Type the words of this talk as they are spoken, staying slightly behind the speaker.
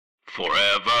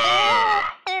Forever.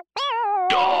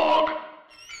 Dog.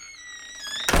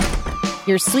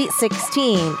 Your Sweet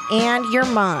 16 and your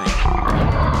mine.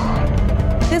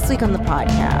 This week on the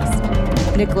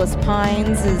podcast, Nicholas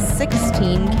Pines'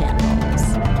 16 Candles.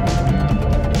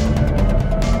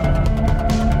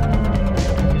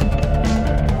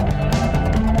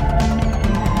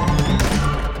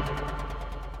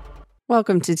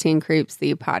 Welcome to Teen Creeps,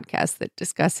 the podcast that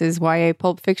discusses YA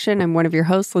pulp fiction. I'm one of your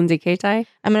hosts, Lindsay Kaitai.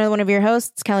 I'm another one of your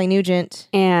hosts, Kelly Nugent.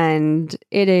 And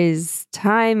it is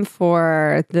time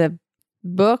for the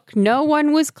book no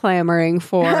one was clamoring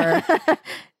for.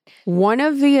 One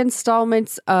of the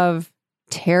installments of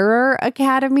Terror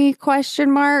Academy, ?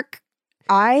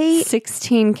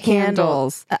 16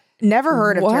 Candles. Never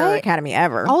heard of What? Terror Academy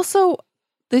ever. Also,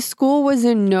 the school was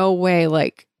in no way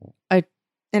like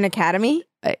An academy?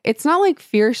 it's not like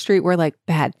Fear Street where like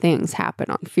bad things happen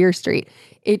on Fear Street.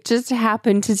 It just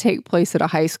happened to take place at a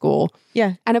high school.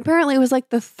 Yeah. And apparently it was like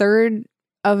the third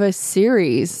of a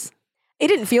series. It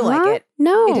didn't feel Huh? like it.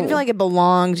 No. It didn't feel like it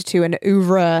belonged to an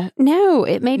oeuvre. No,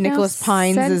 it made Nicholas no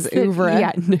Pines' sense that- oeuvre.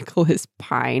 Yeah, Nicholas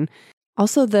Pine.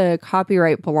 Also, the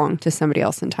copyright belonged to somebody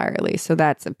else entirely. So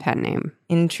that's a pen name.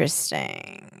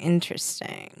 Interesting.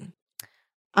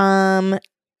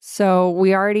 So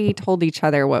we already told each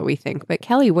other what we think. But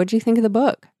Kelly, what'd you think of the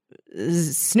book?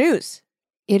 Snooze.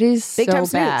 It is Big so time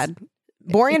snooze. bad.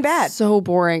 Boring and It's bad. So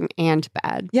boring and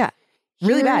bad. Yeah,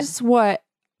 really bad. Here's what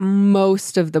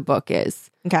most of the book is.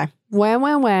 Okay.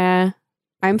 Wah.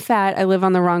 I'm fat. I live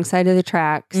on the wrong side of the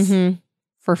tracks Mm-hmm.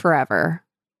 for forever.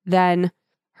 Then,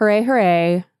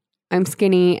 hooray. I'm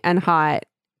skinny and hot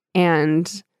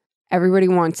and everybody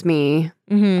wants me.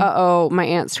 Mm-hmm. Uh-oh, my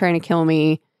aunt's trying to kill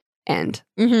me. End.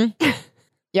 Mm-hmm.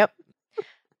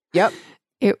 Yep.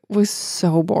 It was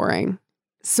so boring.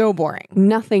 So boring.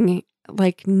 Nothing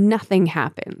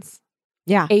happens.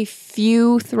 Yeah. A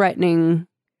few threatening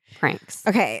pranks.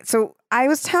 Okay. So I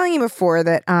was telling you before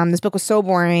that this book was so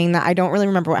boring that I don't really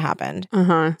remember what happened.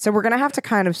 Uh-huh. So we're going to have to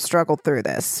kind of struggle through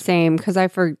this. Same, because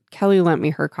Kelly lent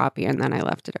me her copy and then I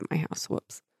left it at my house.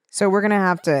 Whoops. So we'll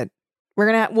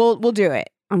do it.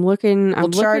 I'm looking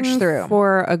charge through.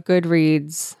 for a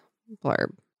Goodreads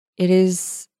blurb. It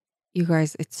is, you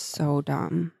guys, it's so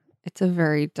dumb. It's a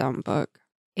very dumb book.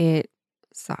 It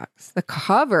sucks. The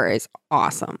cover is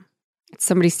awesome. It's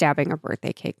somebody stabbing a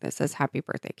birthday cake that says happy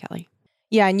birthday, Kelly.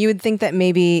 Yeah. And you would think that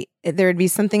maybe there would be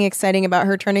something exciting about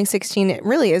her turning 16. It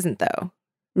really isn't, though.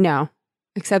 No,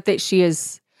 except that she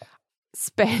has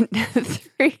spent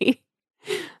 3.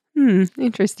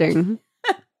 Interesting.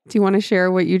 Do you want to share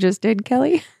what you just did,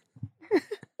 Kelly?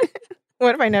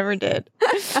 What if I never did?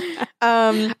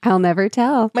 I'll never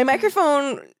tell. My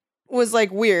microphone was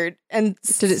like weird and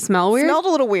Did it smell weird? smelled a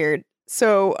little weird.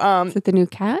 So Is it the new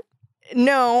cat?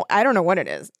 no, I don't know what it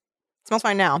is. It smells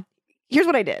fine now. Here's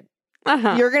what I did.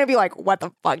 Uh-huh. You're gonna be like, what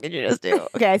the fuck did you just do?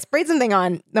 Okay, I sprayed something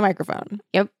on the microphone.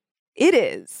 Yep. It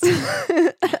is.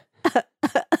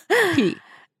 Pee.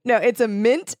 No, it's a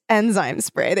mint enzyme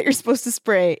spray that you're supposed to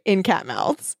spray in cat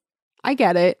mouths. I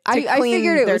get it. I clean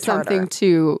figured it their was something tartar.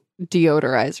 to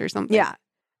deodorize or something. Yeah.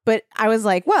 But I was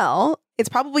like, well, it's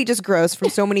probably just gross from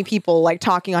so many people like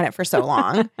talking on it for so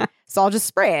long. So I'll just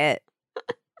spray it.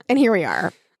 And here we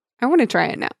are. I want to try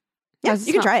it now. Yeah, How's it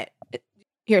you can smell? try it.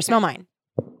 Here, smell mine.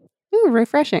 Ooh,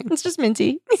 refreshing. It's just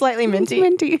minty. Slightly It's minty.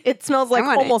 minty. It smells like I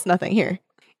want it. almost nothing here.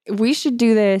 We should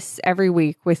do this every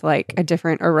week with like a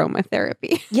different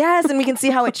aromatherapy. Yes, and we can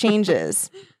see how it changes.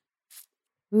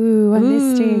 Ooh, I'm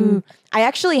misting. I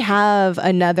actually have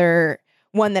another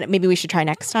one that maybe we should try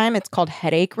next time. It's called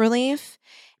Headache Relief,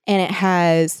 and it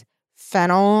has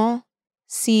fennel,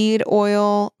 seed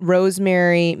oil,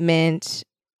 rosemary, mint,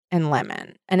 and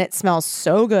lemon. And it smells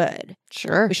so good.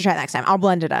 Sure. We should try it next time. I'll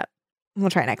blend it up. We'll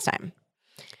try it next time.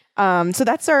 So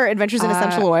that's our Adventures in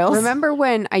Essential Oils. Remember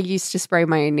when I used to spray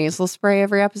my nasal spray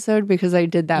every episode because I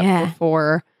did that Yeah.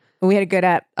 before We had a good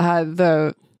app.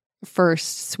 the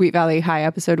first Sweet Valley High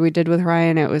episode we did with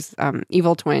Ryan. It was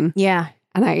Evil Twin. Yeah.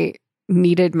 And I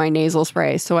needed my nasal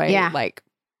spray. So I Yeah. like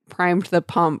primed the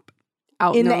pump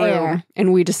out in In the, the room. air.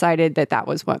 And we decided that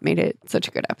was what made it such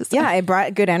a good episode. Yeah, it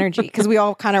brought good energy because we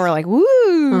all kind of were like,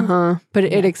 woo. Uh-huh. But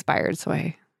it Yeah. expired. So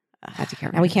I had to get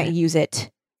rid And we of can't it. use it.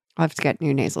 I'll have to get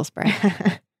new nasal spray.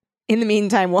 In the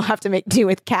meantime, we'll have to make do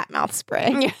with cat mouth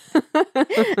spray.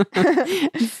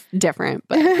 It's different,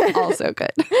 but also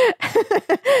good.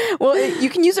 Well, you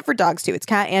can use it for dogs too. It's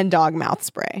cat and dog mouth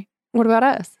spray. What about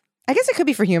us? I guess it could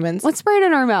be for humans. Let's spray it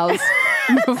in our mouths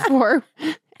before,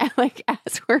 like,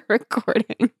 as we're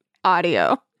recording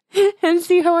audio and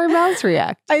see how our mouths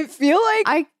react. I feel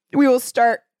like we will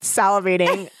start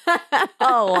salivating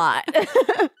a lot.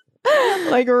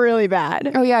 Like really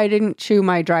bad. Oh yeah, I didn't chew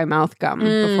my dry mouth gum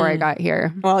before I Mm. got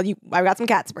here. Well, I've got some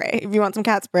cat spray. If you want some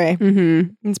cat spray, Mm-hmm.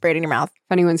 you can spray it in your mouth.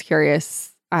 If anyone's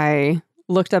curious, I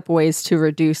looked up ways to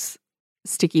reduce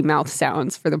sticky mouth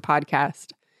sounds for the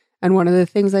podcast. And one of the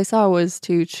things I saw was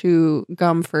to chew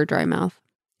gum for dry mouth.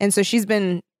 And so she's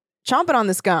been chomping on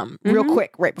this gum real Mhm.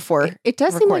 quick right before. It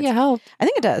does seem like records. it helped. I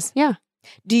think it does. Yeah.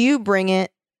 Do you bring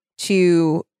it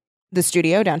to the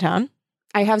studio downtown?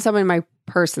 I have some in my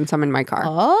purse and some in my car.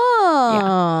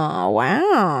 Oh,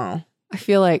 wow. I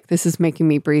feel like this is making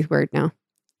me breathe weird now.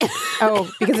 Oh,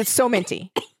 because it's so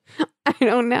minty. I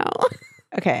don't know.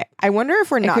 Okay. I wonder if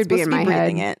we're It not could be supposed in to be my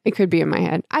breathing head. it. It could be in my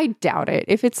head. I doubt it.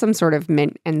 If it's some sort of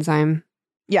mint enzyme.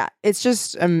 Yeah, it's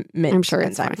just a mint I'm sure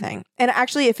it's enzyme fine. thing. And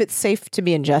actually, if it's safe to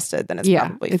be ingested, then it's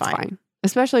probably it's fine.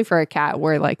 Especially for a cat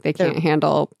where like they They're- can't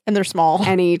handle And they're small.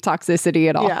 any toxicity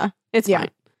at all. Yeah. It's Yeah.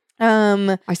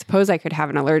 fine. I suppose I could have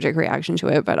an allergic reaction to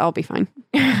it, but I'll be fine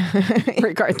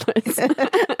regardless.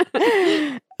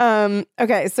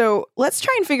 Okay, so let's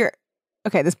try and figure.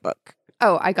 Okay, this book.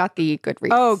 Oh, I got the Goodreads.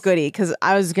 Oh, goody, because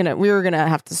we were gonna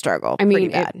have to struggle. I mean,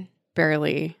 pretty it- bad.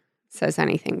 Barely says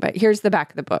anything, but here's the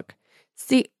back of the book.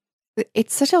 See,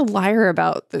 it's such a liar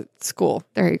about the school.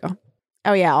 There you go.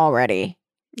 Oh yeah, already.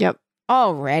 Yep.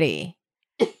 Already.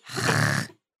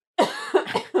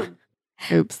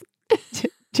 Oops. Do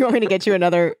you want me to get you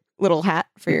another little hat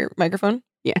for your microphone?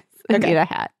 Yes. I Okay. need a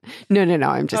hat. No.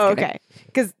 I'm just kidding. Okay,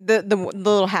 because the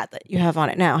little hat that you have on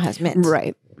it now has mint.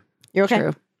 Right. You're okay.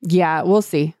 True. Yeah, we'll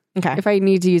see. Okay. If I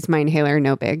need to use my inhaler,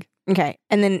 no big. Okay.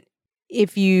 And then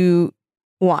if you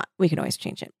want, we can always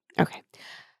change it. Okay.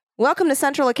 Welcome to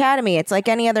Central Academy. It's like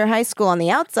any other high school on the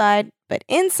outside, but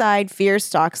inside, fear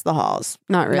stalks the halls.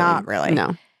 Not really. Not really.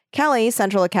 No. Kelly,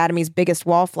 Central Academy's biggest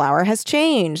wallflower, has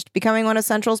changed, becoming one of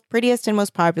Central's prettiest and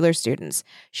most popular students.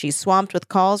 She's swamped with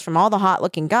calls from all the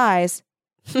hot-looking guys.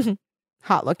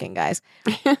 Hot-looking guys.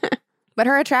 But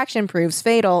her attraction proves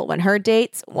fatal when her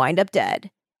dates wind up dead.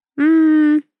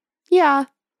 Yeah,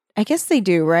 I guess they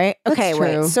do, right? That's Okay,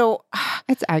 wait. true. So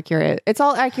it's accurate. It's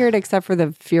all accurate except for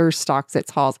the fear stalks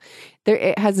its halls.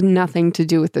 It has nothing to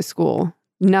do with the school.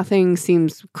 Nothing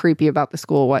seems creepy about the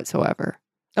school whatsoever.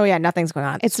 oh yeah, nothing's going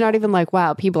on. It's not even like,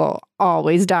 wow, people are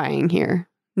always dying here.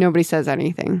 Nobody says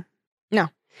anything. No.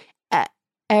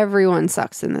 Everyone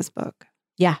sucks in this book.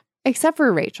 Yeah. Except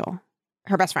for Rachel.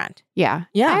 her best friend. Yeah.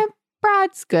 Yeah. And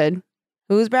Brad's good.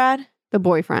 Who's Brad? The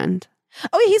boyfriend.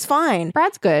 Oh, yeah, he's fine.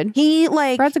 Brad's good. He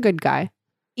like Brad's a good guy.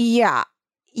 yeah.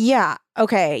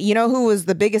 Okay, you know who was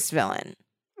the biggest villain?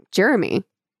 Jeremy.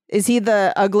 Is he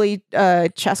the ugly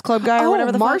chess club guy or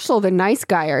whatever the fuck? Marshall, the nice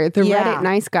guyer, the Yeah. Reddit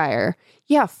nice guyer.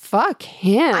 Yeah, fuck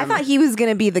him. I thought he was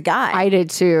gonna be the guy. I did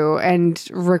too. And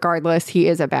regardless, he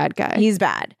is a bad guy. He's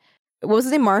bad. What was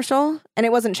his name? Marshall? And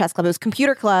it wasn't chess club. It was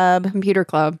computer club. Computer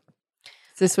Club.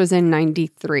 This was in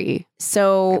 93, I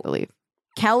So believe.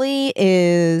 Kelly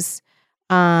is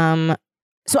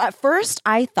so at first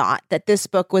I thought that this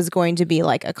book was going to be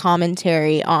like a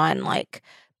commentary on like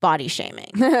body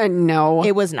shaming. No,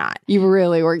 It was not. you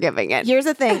really were giving it. Here's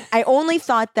the thing. I only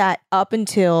thought that up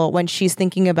until when she's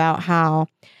thinking about how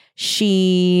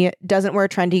she doesn't wear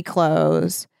trendy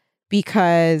clothes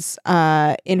because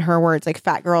in her words, like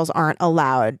fat girls aren't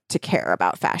allowed to care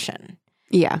about fashion.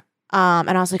 Yeah. And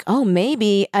I was like, oh,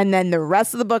 maybe. And then the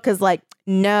rest of the book is like,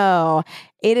 no,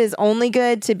 it is only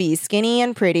good to be skinny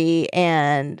and pretty.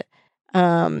 And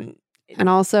And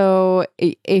also,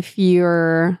 if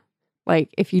you're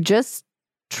like, if you just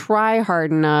try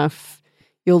hard enough,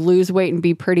 you'll lose weight and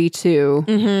be pretty too.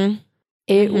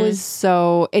 It Mhm. was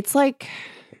so, it's like,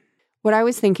 what I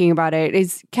was thinking about it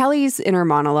is Kelly's inner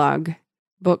monologue,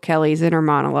 book Kelly's inner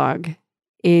monologue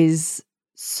is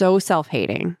so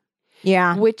self-hating,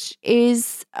 yeah. which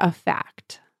is a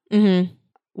fact. Mm-hmm.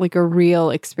 Like a real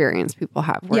experience people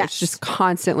have where Yes. it's just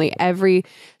constantly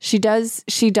she does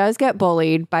get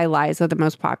bullied by Liza, the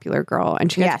most popular girl,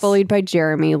 and she gets Yes. bullied by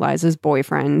Jeremy, Liza's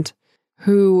boyfriend,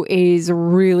 who is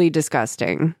really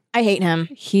disgusting. I hate him.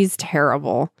 He's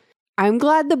terrible. I'm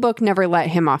glad the book never let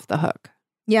him off the hook.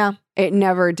 Yeah. It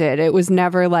never did. It was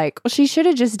never like, well, she should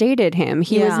have just dated him.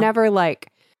 He was Yeah. never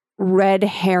like red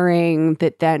herring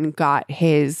that then got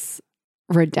his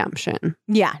redemption.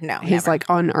 Yeah. No. His never. like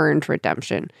unearned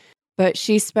redemption. But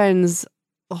she spends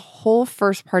the whole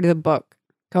first part of the book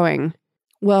going,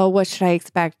 well, what should I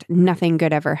expect? Nothing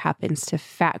good ever happens to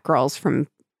fat girls from,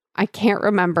 I can't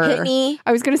remember. Pitney.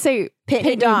 I was going to say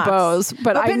Pitney Pitney Docks. Bowes, but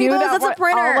But I Pitney knew Bowes, that that's a what-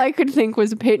 printer. all I could think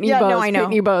was Pitney Yeah, Bowes, no, I know.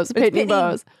 Pitney Bowes, It's Pitney Pitney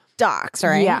Bowes. Docs,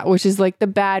 right? Yeah, which is like the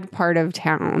bad part of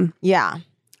town. Yeah.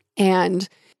 And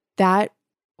that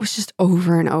was just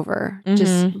over and over.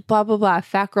 Just blah, blah, blah.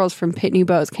 Fat girls from Pitney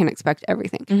Bowes can't expect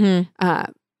everything.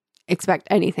 Expect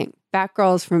anything. Fat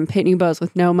girls from Pitney Bowes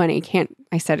with no money can't,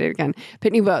 I said it again.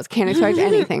 Pitney Bowes can't expect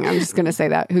anything. I'm just going to say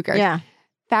that. Who cares? Yeah.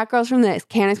 Fat girls from this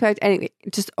can't expect anything.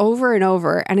 Just over and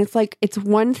over. And it's like, it's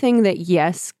one thing that,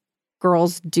 yes,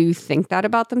 girls do think that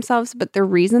about themselves, but the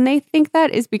reason they think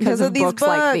that is because of these books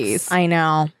like these. I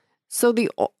know. So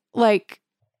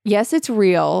yes, it's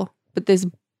real, but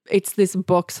it's this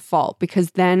book's fault,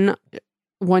 because then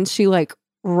once she like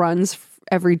runs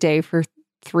every day for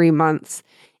 3 months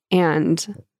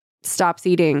and stops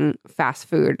eating fast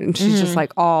food, and she's just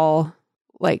like all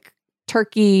like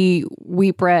turkey,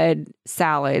 wheat bread,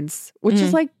 salads, which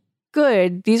is like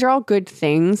good. These are all good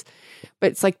things,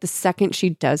 but it's like the second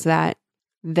she does that,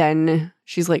 then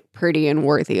she's like pretty and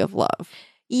worthy of love.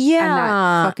 Yeah. And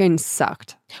that fucking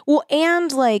sucked. Well,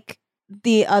 and like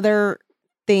the other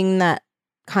thing that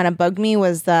kind of bugged me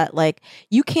was that like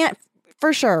you can't,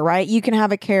 for sure, right? You can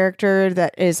have a character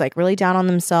that is like really down on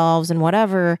themselves and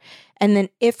whatever. And then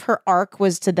if her arc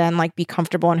was to then like be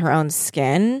comfortable in her own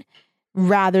skin,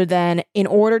 rather than in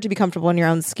order to be comfortable in your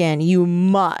own skin, you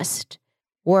must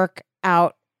work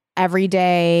out every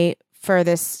day for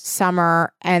this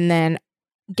summer and then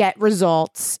get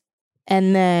results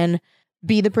and then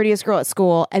be the prettiest girl at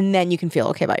school, and then you can feel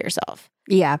okay about yourself.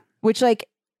 Yeah. Which like,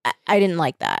 I didn't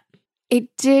like that.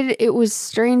 It was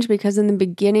strange because in the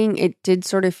beginning, it did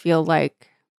sort of feel like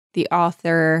the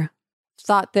author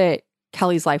thought that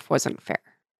Kelly's life wasn't fair.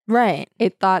 Right.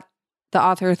 The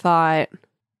author thought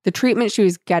the treatment she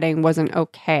was getting wasn't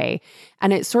okay.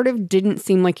 And it sort of didn't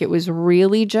seem like it was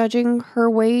really judging her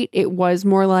weight. It was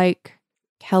more like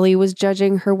Kelly was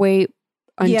judging her weight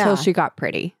until she got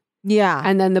pretty. Yeah.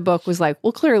 And then the book was like,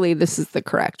 well, clearly this is the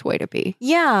correct way to be.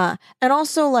 Yeah. And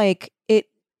also like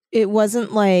it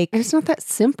wasn't like, And it's not that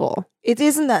simple. it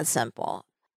isn't that simple.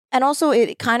 And also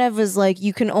it kind of was like,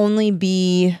 you can only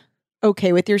be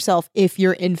okay with yourself if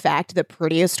you're in fact the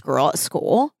prettiest girl at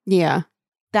school. Yeah.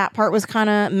 That part was kind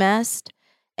of messed.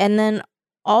 And then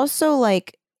also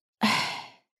like,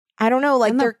 I don't know,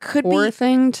 like And there could poor be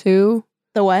thing too.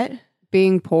 the what?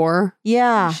 Being poor.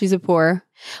 Yeah. She's a poor.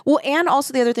 Well, and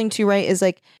also the other thing too, right, is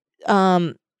like,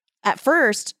 at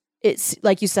first, it's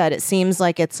like you said, it seems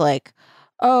like it's like,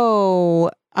 oh,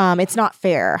 it's not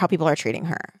fair how people are treating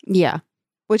her, Yeah.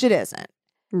 which it isn't.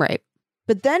 Right.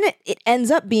 But then it ends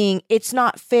up being, it's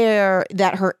not fair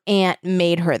that her aunt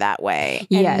made her that way.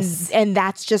 And, Yes. And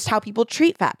that's just how people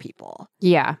treat fat people,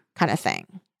 Yeah. kind of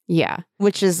thing, Yeah.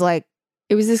 which is like,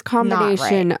 It was this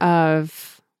combination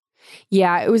of,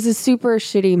 it was a super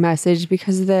shitty message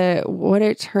because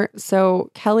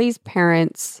so Kelly's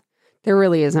parents, there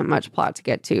really isn't much plot to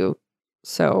get to.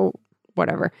 So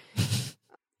whatever.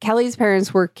 Kelly's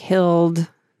parents were killed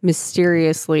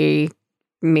mysteriously,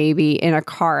 maybe in a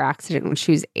car accident when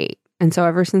she was 8. And so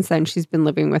ever since then, she's been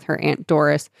living with her Aunt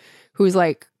Doris, who's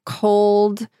like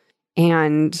cold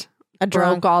and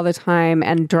broke all the time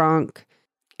and drunk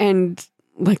and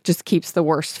like just keeps the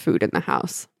worst food in the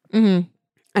house. Mm-hmm.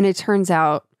 And it turns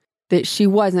out that she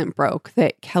wasn't broke,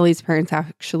 that Kelly's parents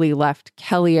actually left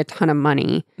Kelly a ton of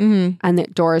money, Mm-hmm. and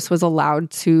that Doris was allowed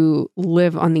to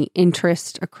live on the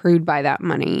interest accrued by that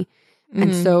money.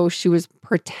 And so she was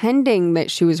pretending that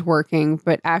she was working,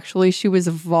 but actually she was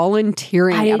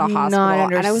volunteering at a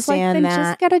hospital. And I was like, then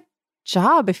just get a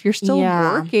job if you're still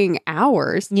working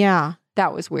hours. Yeah.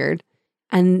 That was weird.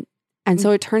 And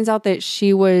so it turns out that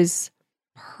she was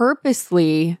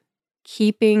purposely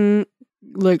keeping,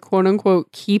 like, quote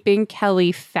unquote, keeping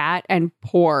Kelly fat and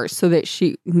poor so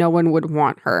that no one would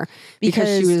want her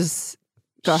because she was,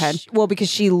 go ahead.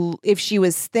 Because if she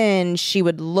was thin, she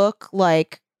would look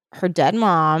like her dead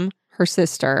mom, her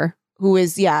sister, who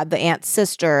is, the aunt's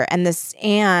sister. And this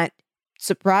aunt,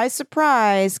 surprise,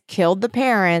 surprise, killed the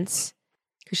parents.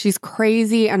 Because she's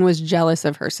crazy and was jealous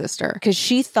of her sister. Because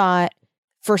she thought,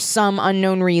 for some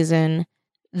unknown reason,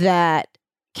 that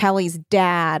Kelly's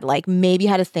dad, like, maybe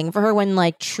had a thing for her when,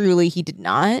 like, truly he did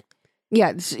not.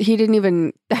 Yeah, he didn't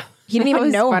even... He didn't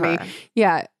even know her.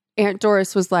 Yeah, Aunt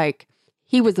Doris was like,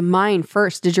 he was mine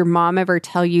first. Did your mom ever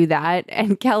tell you that?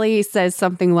 And Kelly says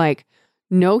something like,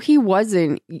 no, he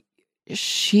wasn't.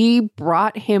 She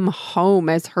brought him home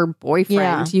as her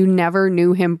boyfriend. You never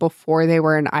knew him before they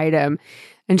were an item.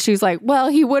 And she's like, well,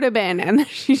 he would have been. And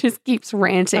she just keeps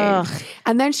ranting. Ugh.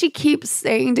 And then she keeps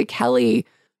saying to Kelly,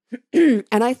 and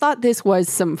I thought this was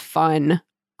some fun,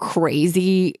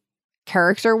 crazy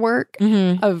character work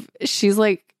of, she's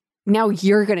like, now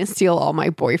you're going to steal all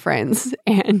my boyfriends.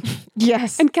 And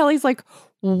yes. And Kelly's like,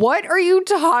 what are you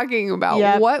talking about?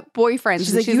 Yep. What boyfriends? She's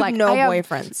And like, you have no I have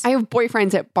boyfriends. I have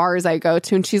boyfriends at bars I go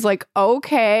to. And she's like,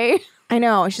 okay. I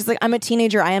know. She's like, I'm a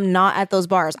teenager. I am not at those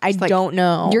bars. I like, don't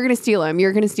know. You're going to steal him.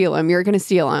 You're going to steal him. You're going to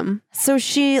steal him. So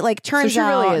she like turns So she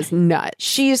out really is nuts.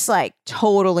 she's like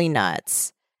totally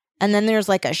nuts. And then there's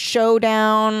like a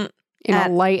showdown In at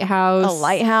a lighthouse. a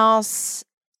lighthouse.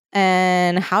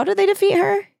 And how do they defeat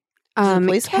her? Does the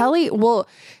police come? Kelly, well,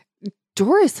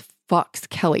 Doris fucks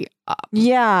Kelly up.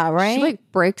 Yeah, right? She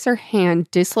like breaks her hand,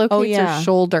 dislocates yeah. her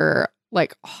shoulder,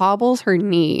 like hobbles her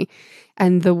knee.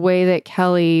 And the way that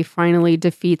Kelly finally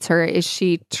defeats her is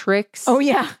she tricks oh,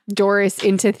 yeah. Doris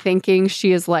into thinking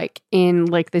she is like in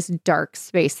like this dark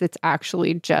space that's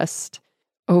actually just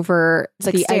over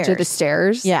like the edge of the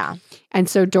stairs. stairs. Yeah. And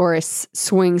so Doris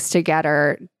swings to get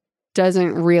her,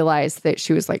 doesn't realize that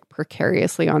she was like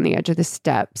precariously on the edge of the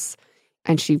steps,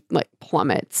 and she like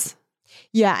plummets.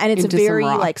 Yeah. And it's a into some very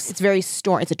like, rocks. it's very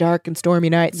it's a dark and stormy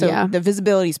night. So Yeah. the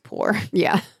visibility's poor.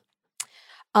 Yeah.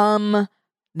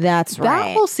 That's right.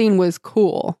 That whole scene was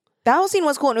cool. That whole scene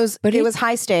was cool. And it was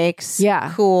high stakes.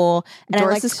 Yeah. Cool. And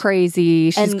Doris is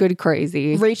crazy. She's and good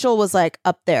crazy. Rachel was like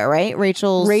up there, right?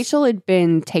 Rachel had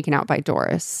been taken out by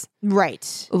Doris.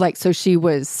 Right. Like, so she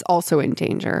was also in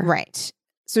danger. Right.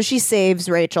 So she saves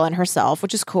Rachel and herself,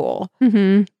 which is cool.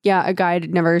 Mm-hmm. Yeah, a guy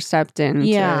never stepped in.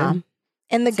 Yeah. to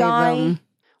And the save guy, them.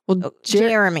 Well,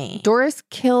 Jeremy. Doris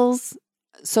kills.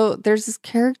 So there's this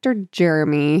character,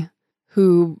 Jeremy,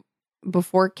 who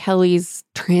before Kelly's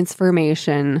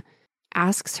transformation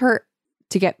asks her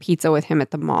to get pizza with him at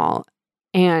the mall.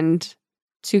 And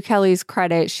to Kelly's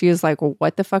credit, she is like, well,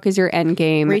 what the fuck is your end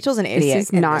game? Rachel's an idiot. This is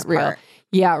in not this real. part.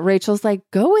 Yeah, Rachel's like,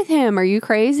 go with him. Are you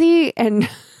crazy? And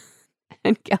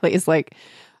Kelly's like,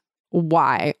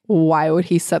 why? Why would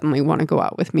he suddenly want to go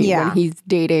out with me when he's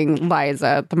dating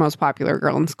Liza, the most popular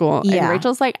girl in school? Yeah. And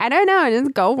Rachel's like, I don't know.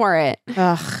 Just go for it.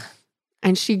 Ugh.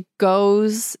 And she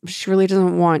goes. She really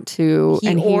doesn't want to. He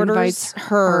and he orders invites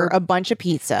her a bunch of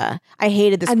pizza. I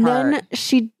hated this and part.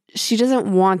 then she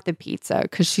doesn't want the pizza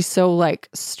because she's so like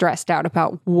stressed out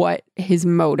about what his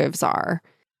motives are.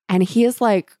 And he is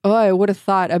like, oh, I would have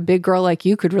thought a big girl like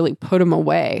you could really put him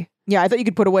away. Yeah, I thought you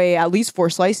could put away at least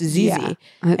 4 slices easy. Yeah,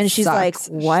 and she's like, sucks.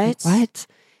 what? She's like, what?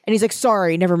 And he's like,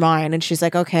 sorry, never mind. And she's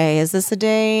like, okay, is this a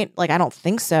date? Like, I don't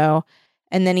think so.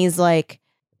 And then he's like,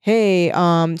 hey,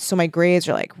 so my grades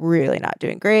are like really not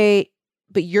doing great,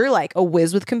 but you're like a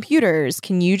whiz with computers.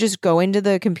 Can you just go into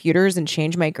the computers and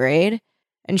change my grade?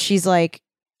 And she's like,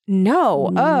 no.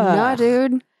 Nah,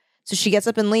 dude. So she gets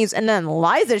up and leaves. And then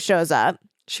Liza shows up.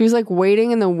 She was like waiting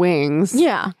in the wings.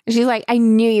 Yeah. And she's like, I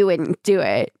knew you wouldn't do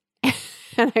it.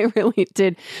 And I really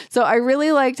did. So I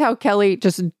really liked how Kelly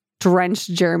just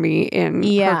drenched Jeremy in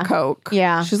her Coke.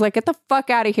 Yeah. She's like, get the fuck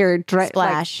out of here.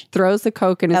 Splash. Like, throws the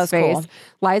Coke in That his was face.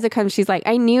 cool. Liza comes. She's like,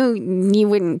 I knew you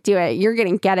wouldn't do it. You're going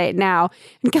to get it now.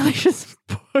 And Kelly just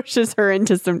pushes her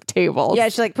into some tables. Yeah,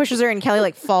 she like pushes her and Kelly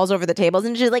like falls over the tables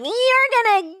and she's like, you're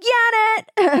gonna get it.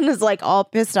 And is like all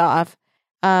pissed off.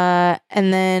 And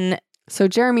then So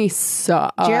Jeremy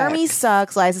sucks. Jeremy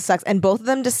sucks, Liza sucks, and both of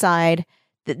them decide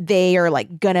that they are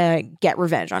like gonna get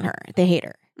revenge on her. They hate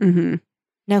her. Mm-hmm.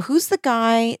 Now, who's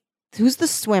the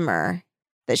swimmer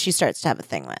that she starts to have a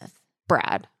thing with?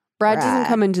 Brad doesn't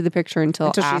come into the picture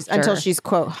until she's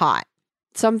quote hot.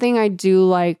 Something I do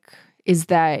like is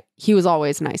that he was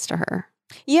always nice to her.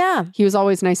 Yeah. He was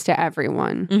always nice to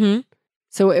everyone. Mm-hmm.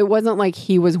 So it wasn't like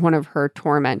he was one of her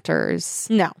tormentors.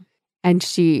 No. And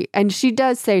she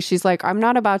does say, she's like, I'm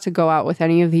not about to go out with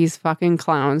any of these fucking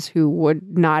clowns who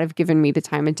would not have given me the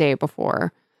time of day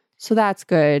before. So that's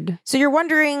good. So you're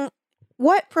wondering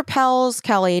what propels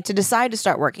Kelly to decide to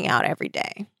start working out every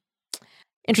day?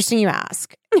 Interesting you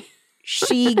ask.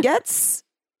 She gets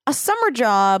a summer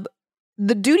job,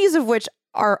 the duties of which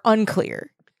are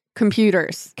unclear.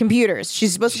 Computers.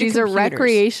 She's supposed to be She's a computers.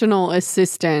 recreational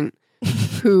assistant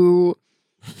who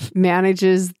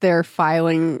manages their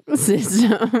filing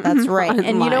system. That's right. And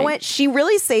you know online. what? She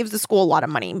really saves the school a lot of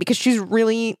money because she's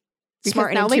really Because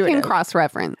smart and now they intuitive can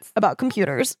cross-reference about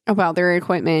computers. about their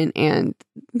equipment and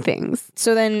things.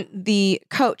 So then the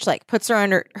coach like puts her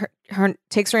under her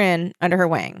takes her in under her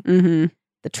wing. Mm-hmm.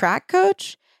 The track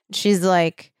coach, she's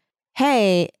like,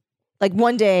 hey, like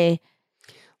one day,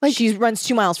 like she runs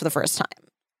 2 miles for the first time.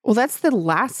 Well, that's the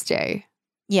last day.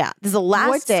 Yeah, this is the last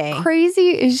What's day.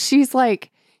 crazy is she's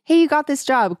like, hey, you got this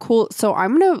job. Cool. So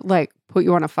I'm going to like put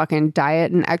you on a fucking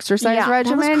diet and exercise Yeah,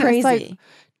 regimen. that was crazy. It's like,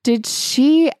 did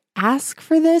she ask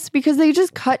for this? Because they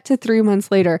just cut to 3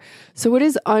 months later. So it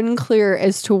is unclear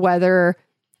as to whether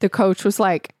the coach was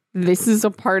like, this is a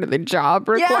part of the job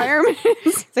requirements.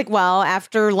 It's like, well,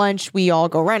 after lunch, we all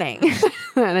go running.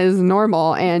 that is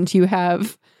normal, and you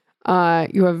have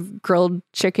grilled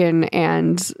chicken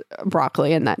and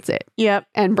broccoli, and that's it. Yep.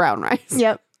 And brown rice.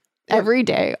 Yep. Every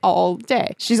day, all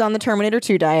day. She's on the Terminator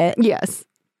 2 diet, Yes.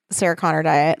 Sarah Connor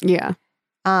diet. Yeah.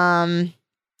 Um,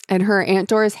 And her Aunt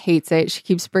Doris hates it. She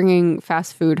keeps bringing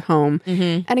fast food home.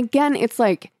 mhm, And again, it's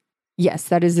like, yes,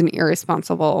 that is an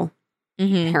irresponsible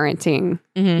mhm, parenting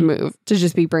mhm. move to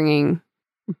just be bringing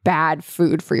bad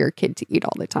food for your kid to eat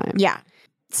all the time. Yeah.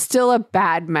 Still a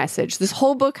bad message. This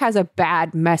whole book has a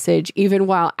bad message, even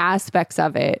while aspects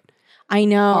of it I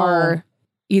know. are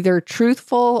either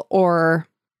truthful or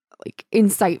like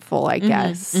insightful, I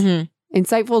guess. Mhm.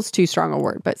 Insightful is too strong a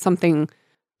word, but something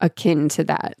akin to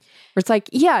that. Where it's like,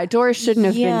 yeah, Doris shouldn't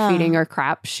have Yeah. been feeding her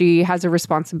crap. She has a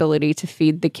responsibility to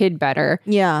feed the kid better.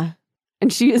 Yeah.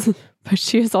 And she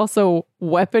has also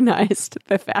weaponized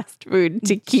the fast food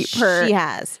to keep her She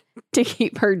has.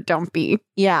 dumpy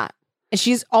Yeah. And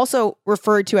she's also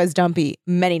referred to as Dumpy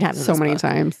many times. in so this many book.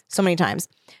 times. So many times.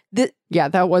 Yeah,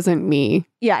 that wasn't me.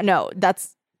 Yeah, no,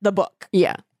 that's the book.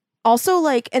 Yeah. Also,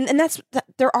 like, and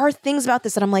there are things about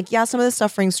this that I'm like, yeah, some of this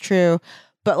stuff rings true,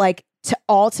 but like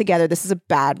altogether, this is a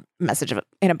bad message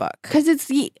in a book. Because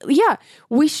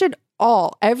we should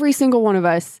all, every single one of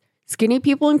us, skinny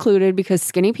people included, because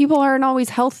skinny people aren't always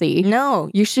healthy.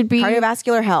 No, You should be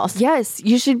cardiovascular health. Yes,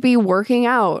 you should be working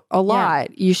out a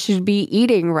lot. You should be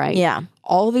eating right. Yeah.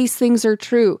 All these things are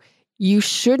true. You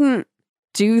shouldn't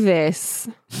do this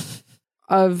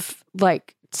of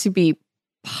like to be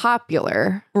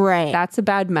popular. Right. That's a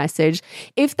bad message.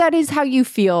 If that is how you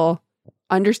feel,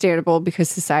 understandable, because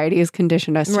society has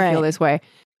conditioned us to Right. feel this way.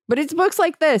 But it's books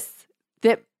like this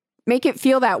that make it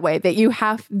feel that way, that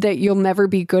you'll never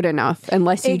be good enough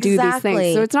unless you do these Exactly.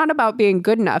 things. So it's not about being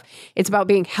good enough. It's about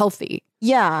being healthy.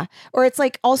 Yeah. Or it's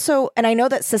like also, and I know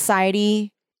that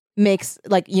society makes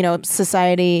like,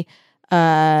 society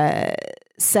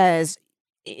says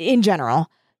in general,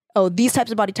 oh, these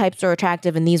types of body types are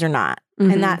attractive and these are not.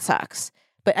 Mhm. And that sucks.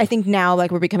 But I think now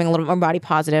like we're becoming a little bit more body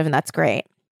positive and that's great.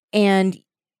 And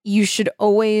you should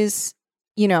always,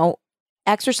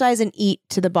 exercise and eat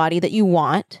to the body that you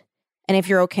want. And if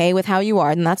you're okay with how you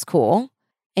are, then that's cool.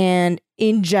 And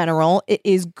in general, it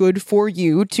is good for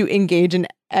you to engage in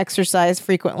exercise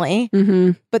frequently.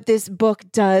 Mm-hmm. But this book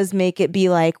does make it be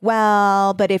like,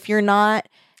 well, but if you're not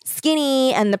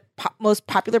skinny and the most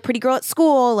popular pretty girl at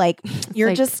school, like you're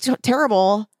like- just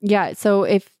terrible. Yeah. So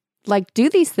if do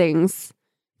these things,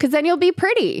 because then you'll be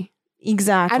pretty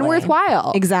Exactly. and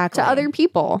worthwhile Exactly. to other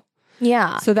people.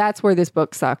 Yeah. So that's where this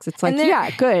book sucks. It's like, And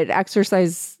there- good.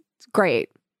 Exercise, great.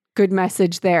 Good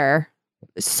message there.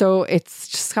 So it's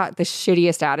just got the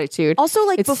shittiest attitude. Also,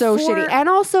 like It's so shitty. And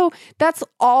also, that's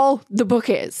all the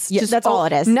book is. Yeah, that's all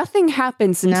it is. Nothing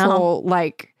happens No.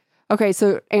 until okay,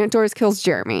 so Aunt Doris kills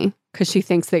Jeremy because she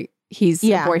thinks that he's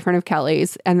Yeah. a boyfriend of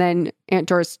Kelly's. And then Aunt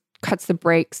Doris cuts the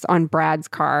brakes on Brad's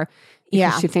car because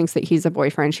Yeah. she thinks that he's a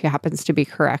boyfriend. She happens to be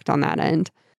correct on that end.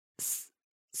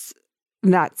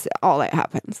 That's all that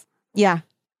happens. Yeah.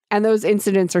 And those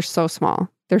incidents are so small.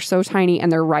 They're so tiny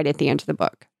and they're right at the end of the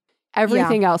book.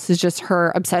 Everything else is just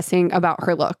her obsessing about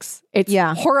her looks. It's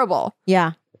horrible.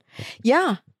 Yeah.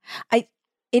 Yeah.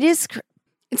 It's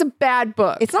It's a bad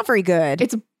book. not very good.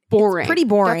 It's boring. It's pretty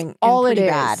boring. That's all and it pretty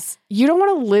is. bad. You don't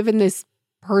want to live in this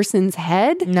person's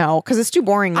head. No, because it's too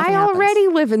boring. Nothing I happens. already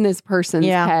live in this person's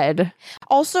Yeah. head.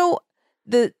 Also,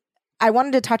 I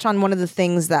wanted to touch on one of the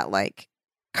things that like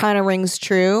kind of rings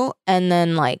true and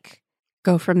then like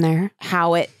Go from there.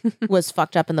 how it was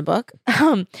fucked up in the book.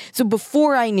 So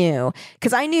before I knew,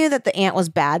 because I knew that the aunt was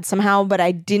bad somehow, but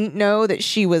I didn't know that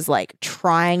she was like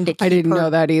trying to keep I didn't know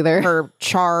that either. her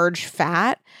charge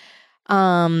fat.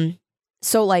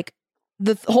 So like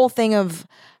the whole thing of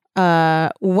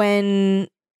when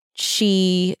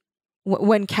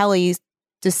Kelly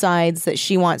decides that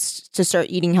she wants to start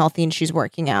eating healthy and she's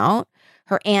working out,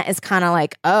 her aunt is kind of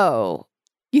like, oh,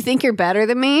 You think you're better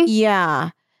than me?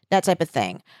 yeah, that type of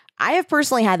thing. I have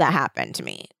personally had that happen to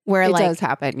me where It like does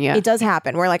happen, yeah. it does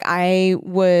happen where like I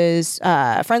was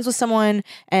friends with someone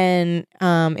and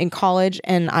in college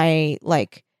and I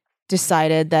like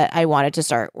decided that I wanted to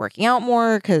start working out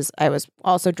more because I was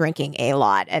also drinking a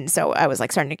lot. And so I was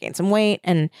like starting to gain some weight.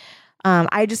 And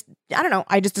I don't know.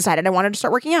 I just decided I wanted to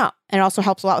start working out. And it also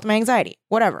helps a lot with my anxiety,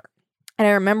 whatever. And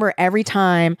I remember every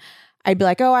time I'd be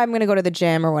like, oh, I'm going to go to the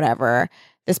gym or whatever.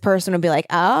 This person would be like,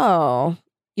 oh,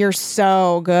 you're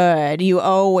so good. You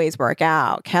always work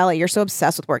out. Kelly, you're so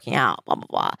obsessed with working out, blah, blah,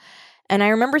 blah. And I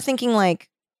remember thinking like,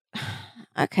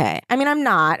 okay. I mean, I'm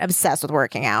not obsessed with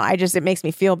working out. It makes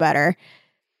me feel better.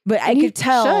 But I And you could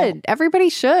tell. should. Everybody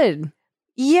should.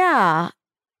 Yeah.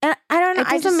 And I don't know. It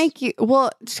doesn't make you,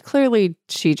 well, clearly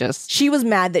she was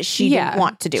mad that she didn't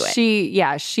want to do it.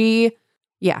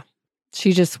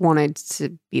 She just wanted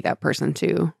to be that person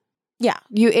too. Yeah.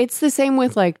 It's the same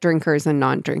with like drinkers and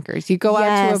non-drinkers. You go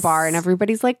out to a bar and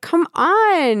everybody's like, come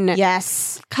on.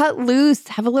 Yes. Cut loose.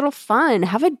 Have a little fun.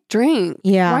 Have a drink.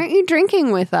 Yeah. Why aren't you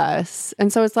drinking with us?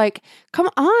 And so it's like,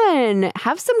 come on.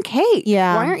 Have some cake.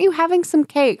 Yeah. Why aren't you having some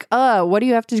cake? What do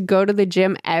you have to go to the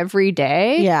gym every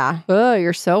day? Yeah.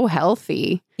 You're so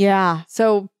healthy. Yeah.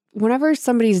 So whenever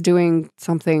somebody's doing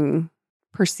something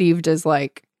perceived as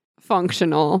like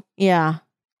functional. Yeah.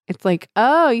 It's like,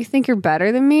 oh, you think you're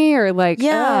better than me? Or like,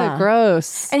 Yeah. oh,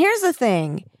 gross. And here's the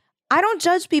thing. I don't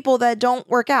judge people that don't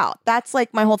work out. That's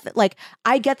like my whole thing. Like,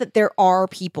 I get that there are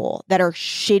people that are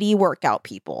shitty workout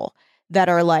people that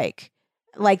are like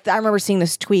I remember seeing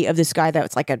this tweet of this guy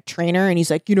that's like a trainer and he's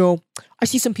like, I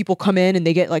see some people come in and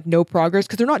they get like no progress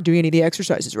because they're not doing any of the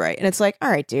exercises right. And it's like, all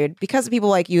right, dude, because of people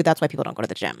like you, that's why people don't go to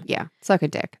the gym. Yeah. Suck a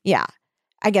dick. Yeah.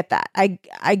 I get that.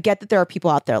 I get that there are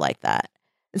people out there like that.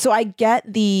 So I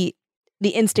get the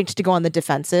instinct to go on the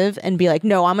defensive and be like,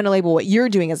 no, I'm going to label what you're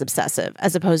doing as obsessive,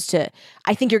 as opposed to,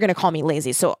 I think you're going to call me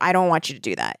lazy, so I don't want you to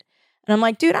do that. And I'm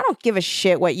like, dude, I don't give a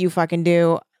shit what you fucking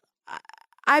do.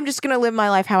 I'm just going to live my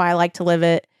life how I like to live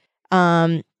it.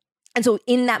 And so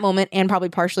in that moment, and probably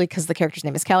partially because the character's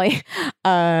name is Kelly,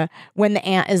 when the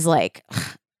aunt is like,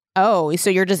 oh, so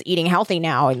you're just eating healthy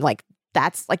now, and like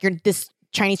that's like this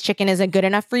Chinese chicken isn't good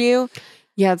enough for you.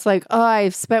 Yeah, it's like, oh,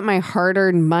 I've spent my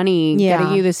hard-earned money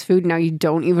getting you this food. Now you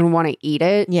don't even want to eat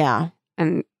it. Yeah.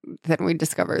 And then we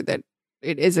discovered that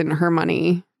it isn't her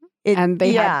money. And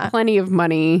they had plenty of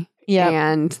money. Yeah.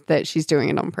 And that she's doing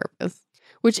it on purpose.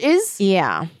 Which is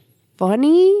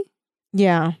funny.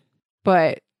 Yeah.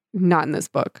 But not in this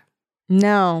book.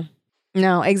 No,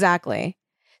 exactly.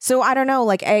 So I don't know.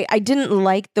 Like, I didn't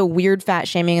like the weird fat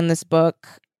shaming in this book,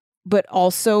 but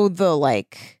also the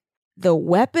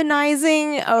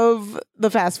weaponizing of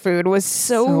the fast food was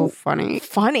so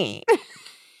funny.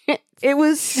 It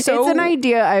was so... It's an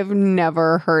idea I've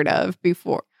never heard of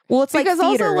before. Well, it's because like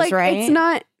theaters, also, like, right? It's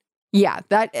not... Yeah,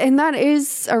 that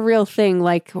is a real thing.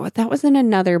 Like, that was in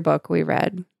another book we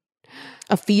read.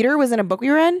 A feeder was in a book we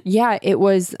read? Yeah, it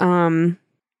was Low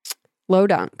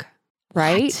Dunk,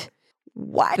 right?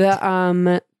 What?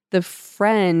 The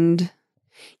friend...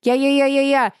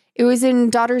 Yeah. It was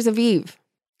in Daughters of Eve.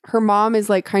 Her mom is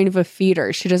like kind of a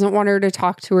feeder. She doesn't want her to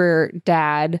talk to her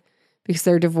dad because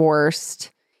they're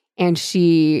divorced. And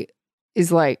she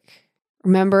is like,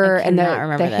 remember? And the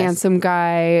handsome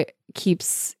guy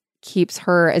keeps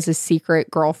her as a secret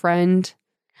girlfriend.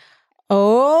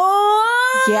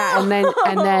 Oh, yeah. And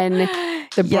then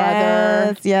the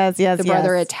brother, the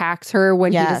brother attacks her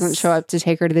when he doesn't show up to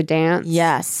take her to the dance.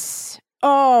 Yes.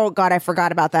 Oh God, I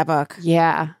forgot about that book.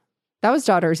 Yeah, that was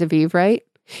Daughters of Eve, right?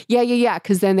 Yeah.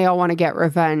 Because then they all want to get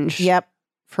revenge. Yep.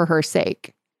 For her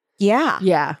sake.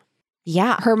 Yeah.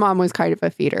 Her mom was kind of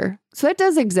a feeder. So that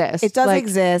does exist. It does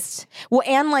exist. Well,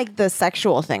 and like the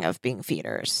sexual thing of being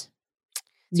feeders.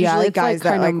 It's usually guys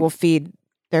that like will feed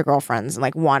their girlfriends and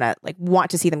like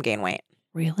want to see them gain weight.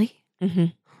 Really? Mm-hmm.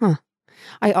 Huh.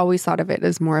 I always thought of it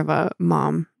as more of a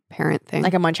mom parent thing.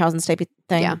 Like a Munchausen type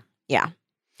thing. Yeah.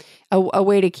 A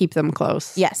way to keep them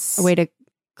close. Yes. A way to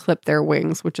clip their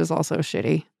wings, which is also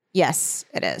shitty. Yes,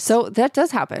 it is. So that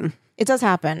does happen. It does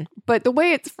happen. But the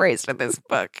way it's phrased in this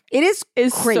book, it is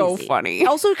crazy. So funny.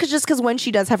 Also, because when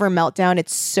she does have her meltdown,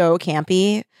 it's so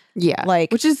campy. Yeah.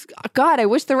 Like, which is, God, I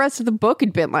wish the rest of the book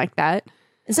had been like that.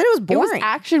 Instead, it was boring. It was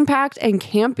action-packed and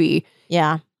campy.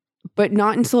 Yeah. But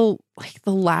not until like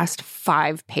the last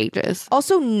 5 pages.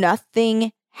 Also,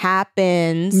 nothing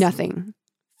happens. Nothing.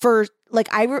 For like,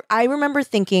 I remember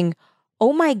thinking,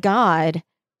 oh my God,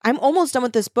 I'm almost done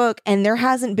with this book and there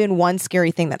hasn't been one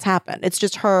scary thing that's happened. It's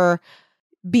just her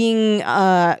being,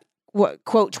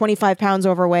 quote, 25 pounds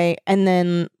overweight and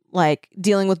then like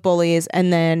dealing with bullies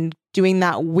and then doing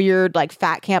that weird like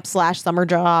fat camp / summer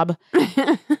job,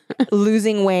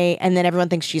 losing weight, and then everyone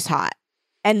thinks she's hot.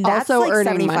 And that's also like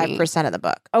earning 75% of the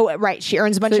book. Oh, right. She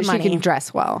earns a bunch of money. She can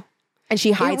dress well. And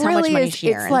she hides how much money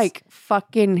she earns. It's like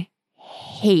fucking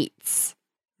hates.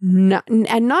 And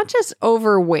not just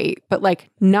overweight, but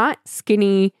like not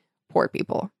skinny poor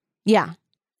people. Yeah.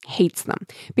 Hates them.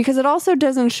 Because it also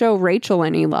doesn't show Rachel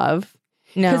any love.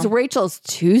 No. Because Rachel's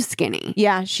too skinny.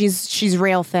 Yeah, she's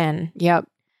real thin. Yep.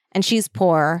 And she's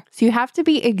poor. So you have to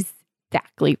be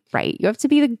exactly right. You have to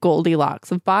be the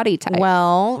Goldilocks of body type.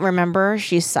 Well, remember,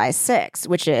 she's size 6,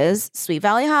 which is Sweet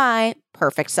Valley High,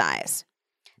 perfect size.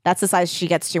 That's the size she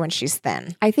gets to when she's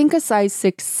thin. I think a size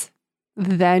 6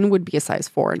 then would be a size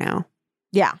 4 now.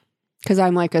 Yeah. Because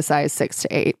I'm like a size 6 to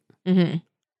 8. Mm-hmm.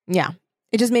 Yeah.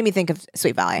 It just made me think of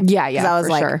Sweet Valley. Yeah, 'Cause I was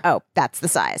for like, sure. oh, that's the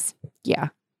size. Yeah.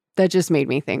 That just made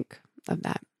me think of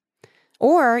that.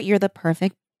 Or you're the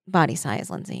perfect body size,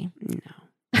 Lindsay.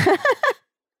 No.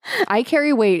 I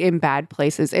carry weight in bad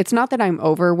places. It's not that I'm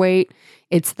overweight.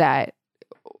 It's that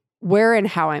where and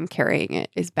how I'm carrying it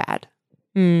is bad.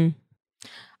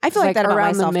 I feel like that about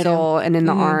around myself the middle and in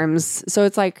the Mhm. arms. So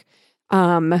it's like,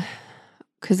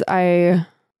 because I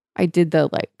did the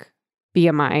like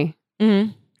BMI too.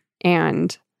 Mm-hmm.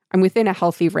 and I'm within a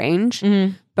healthy range,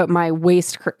 Mm-hmm. but my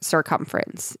waist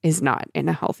circumference is not in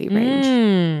a healthy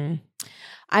range.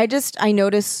 I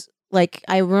notice, like,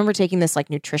 I remember taking this like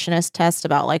nutritionist test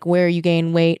about like where you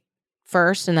gain weight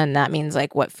first, and then that means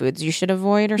like what foods you should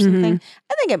avoid or something.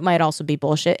 I think it might also be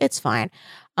bullshit. It's fine.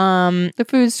 The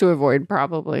foods to avoid,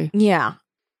 probably. Yeah.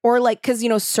 Or like, because,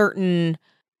 certain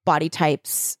body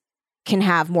types can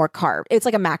have more carb. It's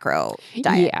like a macro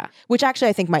diet, Yeah. which actually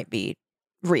I think might be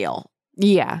real.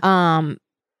 Yeah.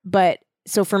 But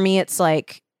so for me, it's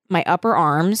like my upper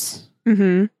arms,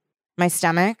 Mm-hmm. my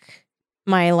stomach,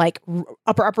 my like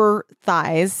upper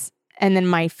thighs, and then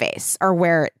my face are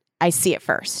where I see it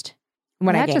first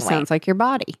when I That gain just weight. sounds like your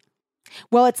body.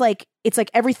 Well, it's like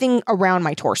everything around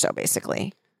my torso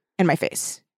basically and my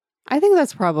face. I think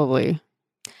that's probably.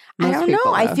 I most don't know.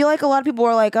 people, I though. feel like a lot of people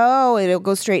are like, oh, it'll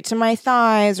go straight to my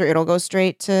thighs or it'll go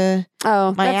straight to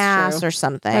Oh, my that's ass true. or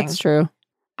something. That's true.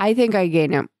 I think I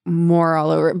gain it more all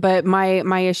over. But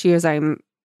my issue is I'm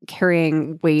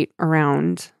carrying weight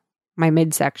around my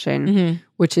midsection, Mhm.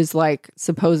 which is like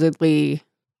supposedly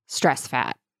stress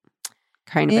fat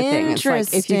kind of a thing. It's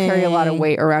like if you carry a lot of Interesting.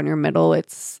 weight around your middle,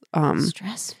 it's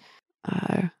Stress.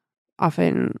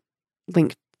 often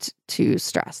linked to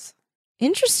stress.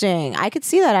 Interesting. I could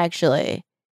see that actually.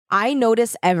 I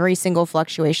notice every single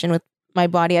fluctuation with my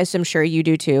body, as I'm sure you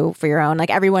do too, for your own. Like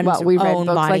everyone's Well, we read own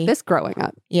books body. like this growing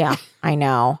up. Yeah, I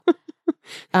know.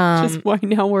 Just why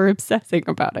now we're obsessing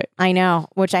about it. I know,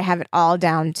 which I have it all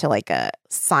down to like a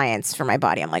science for my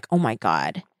body. I'm like, oh my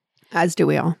God. As do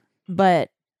we all. But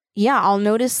yeah, I'll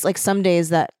notice like some days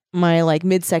that my like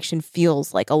midsection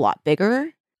feels like a lot bigger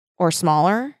or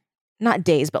smaller. Not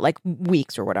days, but like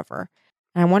weeks or whatever.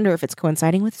 And I wonder if it's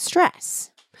coinciding with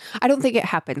stress. I don't think it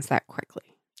happens that quickly.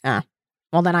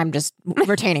 Well, then I'm just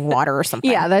retaining water or something.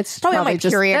 Yeah, that's probably on my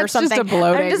just, period or that's something. Just a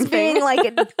bloating I'm just thing. being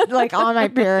like on my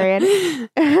period.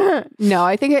 No,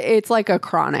 I think it's like a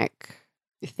chronic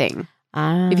thing.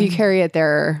 If you carry it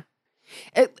there,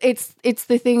 it's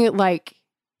the thing that like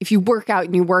if you work out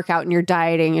and you're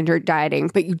dieting,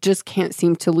 but you just can't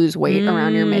seem to lose weight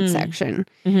around your midsection,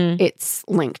 Mhm. it's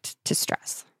linked to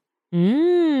stress.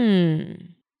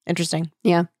 Interesting.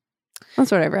 That's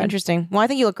what I've read. Interesting. Well, I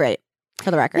think you look great for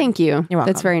the record. Thank you. You're welcome.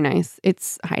 That's very nice.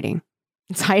 It's hiding.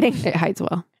 It's hiding. It hides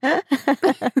well.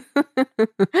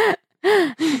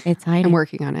 It's hiding. I'm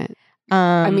working on it.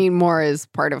 I mean, more is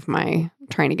part of my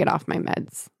trying to get off my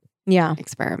meds yeah.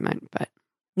 experiment, but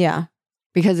Yeah.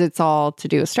 because it's all to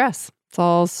do with stress. It's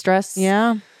all stress.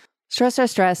 Yeah.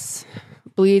 Stress.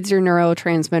 Bleeds your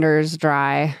neurotransmitters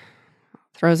dry,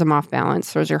 throws them off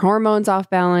balance, throws your hormones off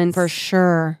balance. For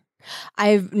sure.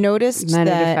 I've noticed And then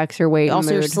it that affects your weight and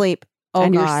also your mood. sleep. Oh,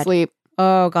 and God. your sleep.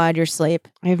 Oh, God, your sleep.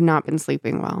 I have not been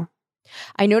sleeping well.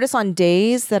 I notice on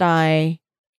days that I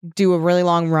do a really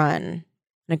long run and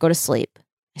I go to sleep,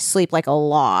 I sleep like a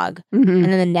log. Mhm. And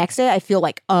then the next day I feel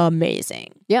like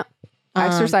amazing. Yeah.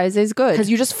 Exercise is good. Because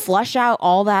you just flush out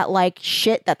all that like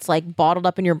shit that's like bottled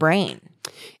up in your brain.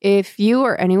 If you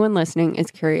or anyone listening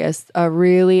is curious, a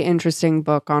really interesting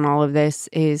book on all of this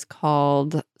is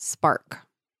called Spark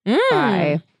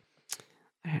by,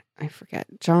 I forget,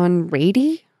 John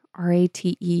Ratey,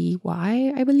 Ratey,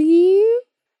 I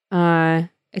believe.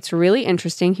 It's really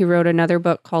interesting. He wrote another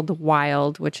book called The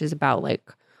Wild, which is about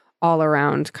like all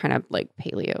around kind of like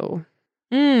paleo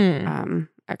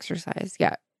exercise.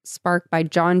 Yeah. Spark by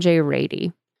John J.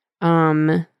 Ratey.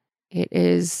 It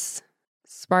is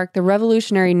Spark, the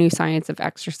revolutionary new science of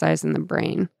exercise in the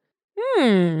brain.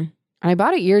 I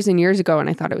bought it years and years ago and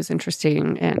I thought it was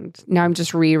interesting. And now I'm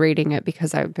just rereading it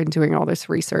because I've been doing all this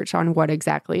research on what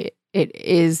exactly it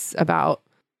is about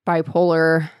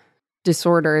bipolar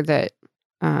disorder that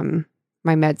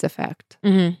my meds affect.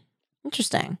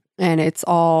 Interesting. And it's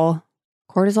all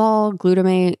cortisol,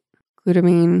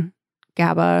 glutamine,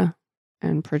 GABA,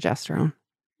 and progesterone.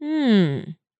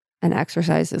 And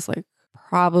exercise is like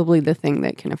probably the thing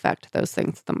that can affect those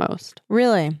things the most.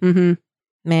 Really? Mm-hmm.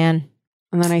 Man.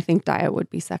 And then I think diet would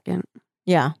be second.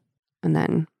 Yeah. And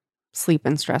then sleep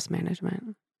and stress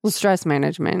management. Well, stress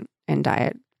management and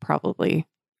diet probably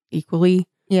equally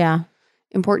Yeah.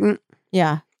 important.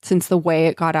 Yeah. since the way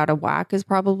it got out of whack is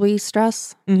probably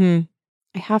stress, Mm-hmm.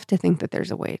 I have to think that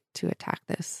there's a way to attack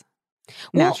this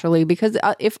Well- naturally. Because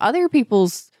if other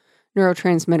people's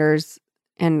neurotransmitters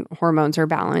and hormones are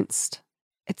balanced,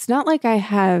 it's not like I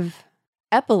have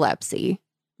epilepsy.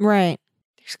 Right.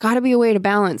 There's got to be a way to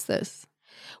balance this.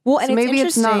 Well, and So maybe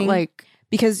it's not interesting like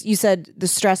because you said the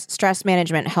stress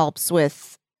management helps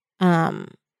with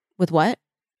what?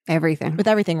 everything, With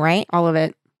everything, right? all of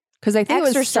it. Because I think it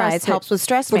was stress Exercise that helps with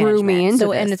stress threw management. me into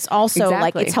so, and this. it's also like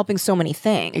Exactly. it's helping so many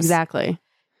things. Exactly.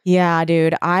 Yeah,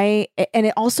 dude. And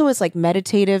it also is like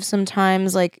meditative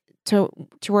sometimes, like to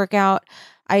work out.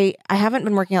 I haven't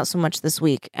been working out so much this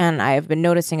week, and I have been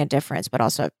noticing a difference, but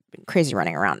also I've been crazy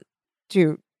running around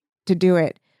to do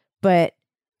it. But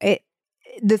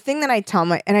the thing that I tell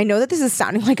and I know that this is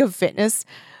sounding like a fitness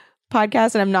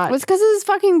podcast, and I'm not. It's because of this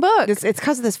fucking book. It's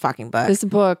because of this fucking book. This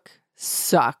book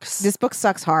sucks. This book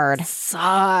sucks hard.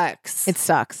 sucks. It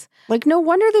sucks. Like, no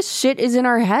wonder this shit is in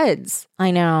our heads.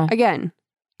 I know. Again,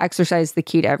 exercise is the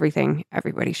key to everything.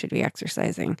 Everybody should be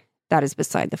exercising. That is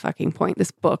beside the fucking point.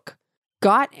 This book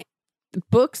got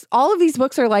books. All of these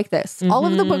books are like this. All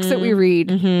of the books that we read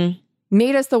Mm-hmm.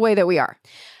 made us the way that we are.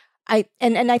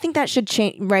 And I think that should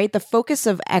change, right? The focus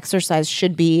of exercise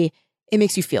should be it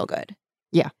makes you feel good.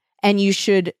 Yeah. And you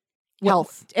should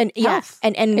Health. And yeah. Health.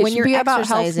 And It when should you're be about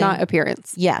exercising, health, not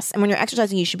appearance. yes. And when you're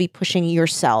exercising, you should be pushing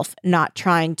yourself, not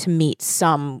trying to meet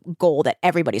some goal that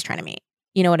everybody's trying to meet.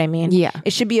 You know what I mean? Yeah.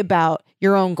 It should be about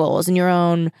your own goals and your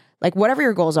own, like whatever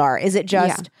your goals are. Is it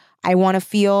just I want to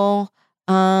feel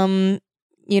I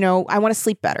want to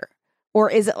sleep better? Or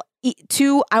is it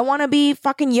two, I want to be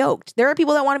fucking yoked? There are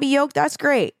people that want to be yoked. That's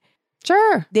great.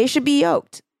 Sure. They should be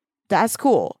yoked. That's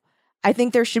cool. I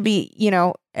think there should be,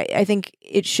 I think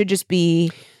it should just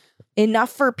be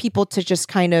enough for people to just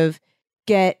kind of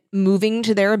get moving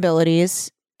to their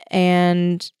abilities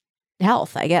and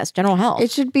health, I guess, general health. It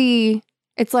should be,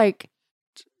 it's like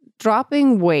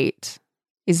dropping weight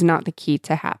is not the key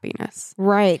to happiness.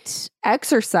 Right.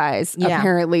 Exercise, Yeah.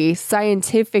 apparently,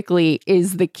 scientifically,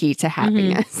 is the key to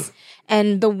happiness.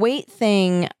 And the weight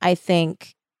thing, I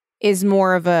think, is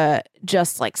more of a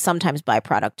just like sometimes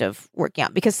byproduct of working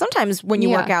out. Because sometimes when you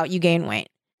Yeah. work out, you gain weight.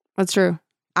 That's true.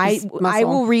 I It's muscle.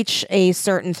 will reach a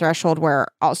certain threshold where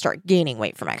I'll start gaining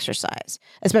weight from exercise,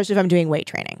 especially if I'm doing weight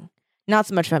training. Not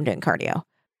so much if I'm doing cardio.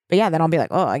 But yeah, then I'll be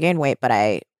like, oh, I gained weight, but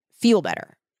I feel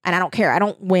better. And I don't care. I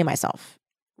don't weigh myself,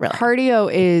 really.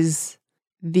 Cardio is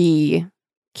the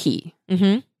key,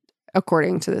 Mm-hmm.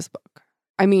 according to this book.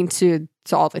 I mean, to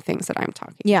all the things that I'm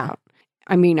talking Yeah. about.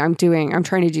 I mean, I'm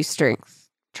trying to do strength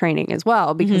training as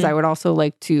well, because Mhm. I would also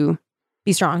like to,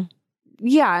 Be strong.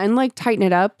 yeah, and like tighten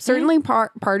it up. Certainly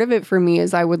part of it for me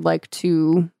is I would like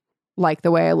to like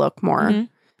the way I look more. Mhm.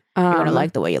 You're going to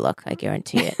like the way you look. I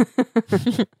guarantee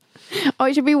it. Oh,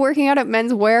 you should be working out at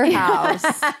Men's Warehouse.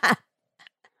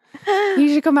 You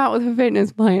should come out with a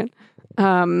fitness plan.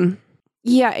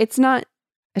 Yeah, it's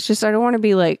just I don't want to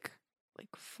be like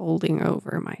folding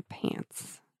over my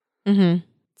pants. Mm-hmm.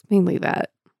 It's mainly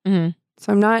that. Mm-hmm.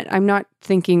 So I'm not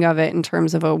thinking of it in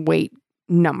terms of a weight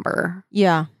number.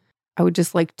 Yeah. I would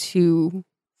just like to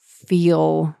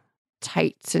feel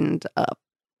tightened up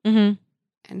Mm-hmm.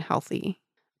 and healthy.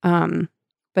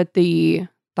 But the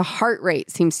heart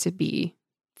rate seems to be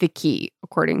the key,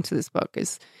 according to this book,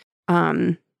 is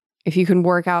if you can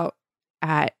work out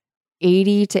at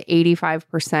 80 to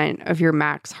 85% of your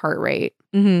max heart rate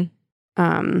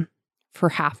Mm-hmm. for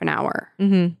half an hour.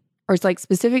 Mm-hmm. Or it's like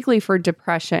specifically for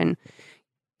depression,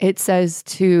 it says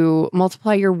to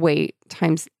multiply your weight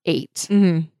times 8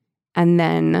 Mm-hmm. and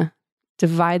then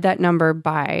divide that number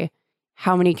by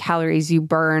how many calories you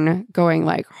burn going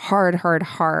like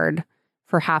hard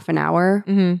for half an hour.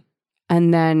 Mm-hmm.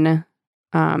 And then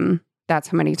that's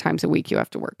how many times a week you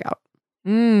have to work out.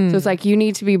 So it's like you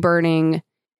need to be burning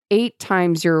 8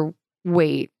 times your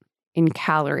weight in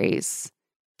calories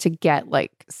to get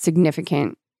like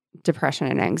significant depression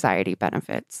and anxiety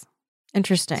benefits.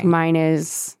 Interesting. So mine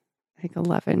is like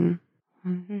 11,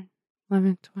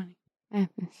 20.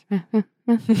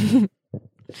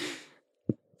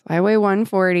 I weigh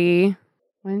 140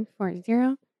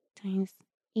 times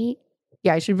 8.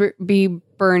 Yeah, I should be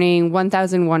burning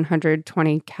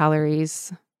 1,120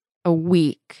 calories a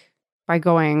week by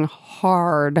going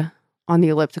hard on the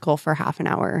elliptical for half an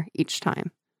hour each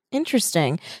time.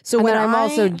 Interesting. So And when then I'm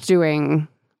also doing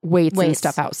weights and Weights.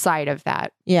 stuff outside of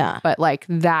that. yeah. But like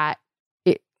that,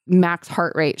 max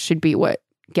heart rate should be what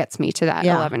gets me to that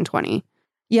Yeah. 1120,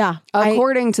 Yeah.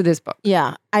 according to this book.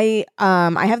 Yeah. I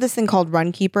have this thing called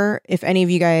Runkeeper. If any of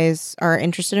you guys are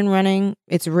interested in running,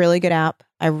 it's a really good app.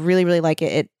 I really, really like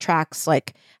it. It tracks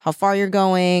like how far you're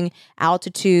going,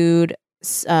 altitude,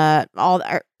 changes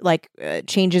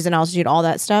in altitude, all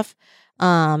that stuff.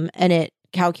 And it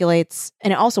calculates,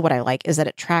 and also what I like is that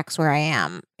it tracks where I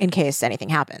am in case anything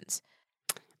happens.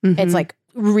 It's like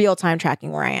real time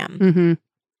tracking where I am.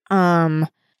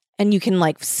 And you can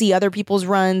like see other people's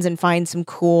runs and find some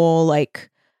cool like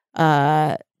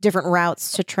different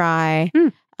routes to try.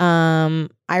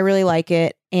 I really like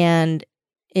it. And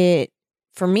it,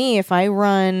 for me, if I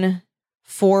run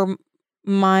 4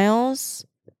 miles,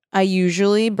 I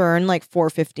usually burn like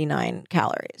 459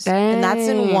 calories. And that's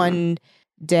in one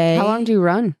day. How long do you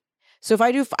run? So if I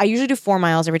usually do 4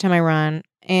 miles every time I run.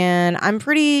 And I'm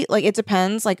pretty, like, it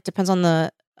depends. Like, it depends on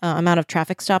the amount of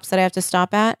traffic stops that I have to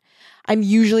stop at. I'm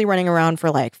usually running around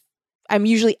for I'm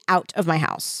usually out of my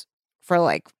house for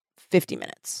like 50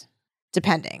 minutes,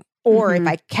 depending. Or if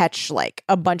I catch like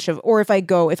a bunch of, or if I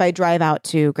drive out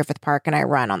to Griffith Park and I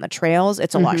run on the trails,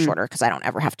 it's a lot shorter because I don't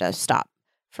ever have to stop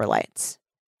for lights.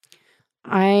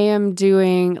 I am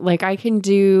doing, like, I can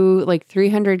do like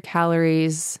 300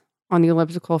 calories on the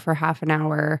elliptical for half an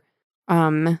hour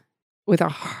with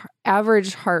a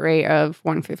average heart rate of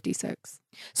 156.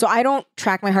 So I don't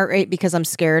track my heart rate because I'm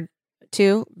scared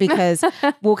to, because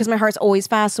my heart's always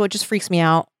fast. So it just freaks me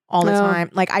out all the time.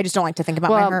 Like, I just don't like to think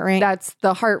about my heart rate. That's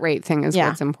the heart rate thing is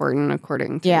what's important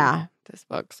according to this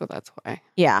book. So that's why.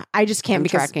 Yeah. I just can't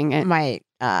because tracking it. My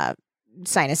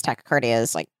sinus tachycardia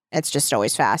is like, it's just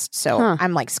always fast. So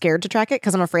I'm like scared to track it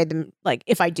because I'm afraid that, like,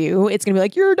 if I do, it's going to be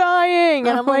like, you're dying.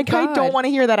 And I'm like, God. I don't want to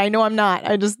hear that. I know I'm not.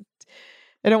 I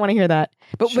don't want to hear that.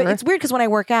 But it's weird because when I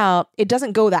work out, it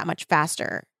doesn't go that much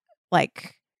faster.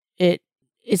 Like,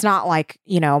 it's not like,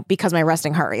 because my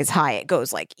resting heart rate is high, it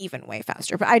goes like even way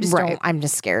faster. But I just don't, I'm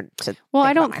just scared to. Well,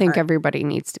 I don't think everybody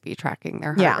needs to be tracking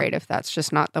their heart rate if that's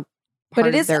just not the part But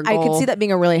it is, of their I goal. could see that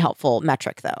being a really helpful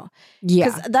metric though. Yeah.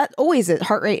 Because that always is,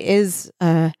 heart rate is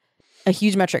a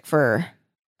huge metric for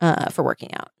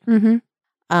working out.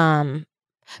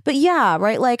 But yeah,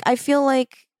 right. Like, I feel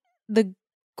like the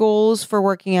goals for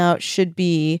working out should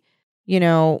be,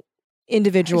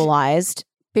 individualized.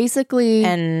 Basically,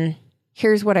 And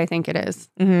here's what I think it is.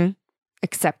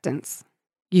 Acceptance.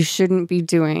 You shouldn't be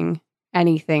doing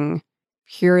anything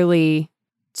purely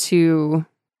to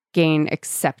gain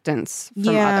acceptance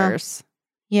from others.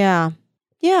 Yeah.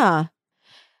 Yeah.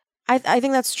 I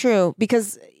think that's true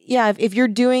because, if you're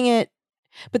doing it,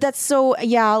 but that's so,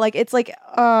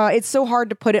 it's so hard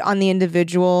to put it on the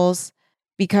individuals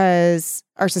because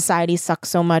our society sucks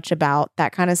so much about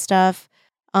that kind of stuff.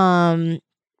 But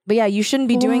yeah, you shouldn't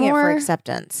be doing it for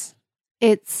acceptance.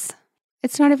 It's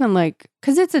not even like,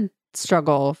 because it's a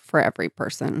struggle for every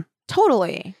person.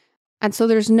 Totally. And so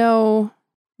there's no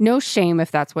shame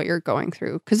if that's what you're going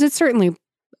through, because it's certainly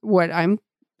what I'm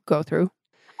go through.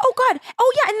 Oh God.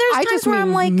 Oh yeah. And there's times where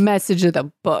I'm like, message of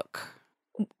the book.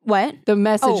 What? The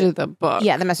message of the book.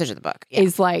 Yeah, the message of the book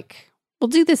is like, we'll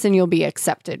do this and you'll be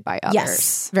accepted by others.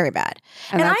 Yes, very bad.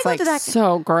 And that's I go like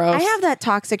so gross. I have that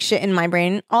toxic shit in my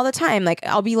brain all the time. Like,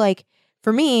 I'll be like,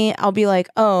 for me, I'll be like,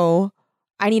 oh,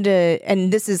 I need to,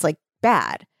 and this is like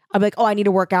bad. I'll be like, oh, I need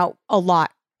to work out a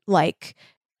lot, like,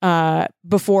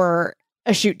 before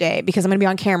a shoot day because I'm going to be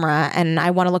on camera and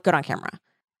I want to look good on camera.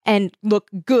 And look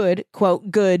good, quote,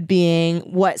 good being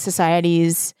what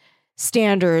society's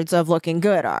standards of looking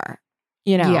good are,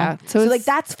 Yeah. So like,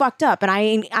 that's fucked up. And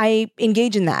I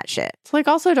engage in that shit. It's like,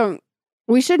 also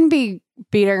we shouldn't be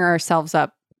beating ourselves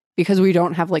up because we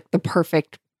don't have like the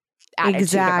perfect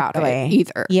attitude about it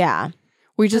either. Yeah.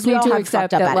 We just need to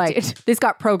accept that attitude. like this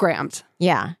got programmed.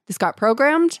 Yeah. This got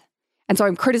programmed. And so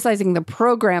I'm criticizing the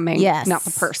programming, not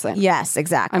the person. Yes,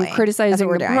 exactly. I'm criticizing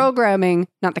the programming,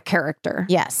 not the character.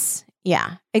 Yes.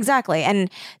 Yeah, exactly. And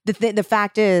the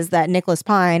fact is that Nicholas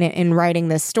Pine, in writing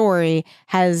this story,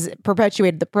 has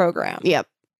perpetuated the program. Yep.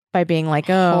 By being like,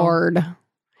 oh.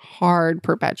 Hard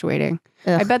perpetuating.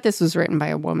 Ugh. I bet this was written by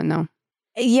a woman, though.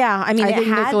 Yeah. I mean, it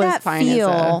had Nicholas that Pine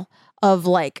feel of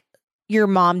like your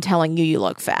mom telling you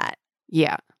look fat.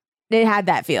 Yeah. It had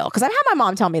that feel. Because I've had my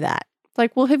mom tell me that. It's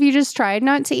like, well, have you just tried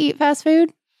not to eat fast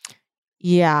food?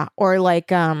 Yeah. Or like,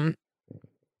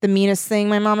 the meanest thing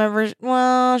my mom ever,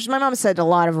 my mom said a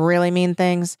lot of really mean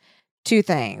things. 2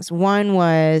 things. One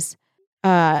was,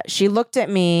 she looked at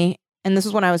me, and this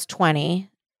was when I was 20.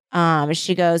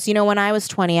 She goes, when I was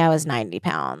 20, I was 90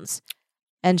 pounds.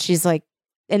 And she's like,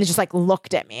 and it just like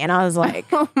looked at me. And I was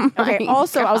like, okay,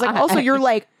 also, I was like, also, you're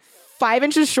like 5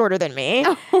 inches shorter than me.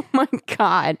 Oh my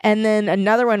God. And then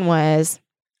another one was,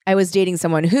 I was dating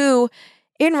someone who,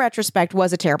 in retrospect,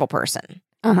 was a terrible person.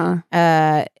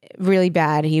 Uh-huh. Really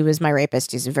bad. He was my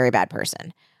rapist. He's a very bad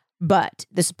person. But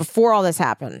this is before all this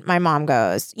happened. My mom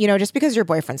goes, just because your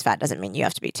boyfriend's fat doesn't mean you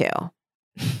have to be too.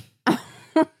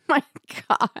 Oh my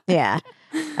God. Yeah.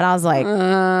 And I was like,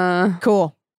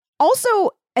 cool.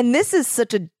 Also, and this is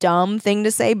such a dumb thing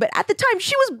to say, but at the time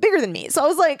she was bigger than me. So I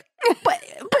was like, but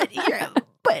you're bigger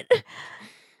but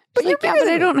I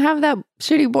than don't have that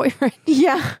shitty boyfriend.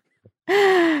 Yeah.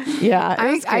 Yeah.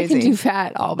 I can do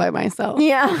fat all by myself.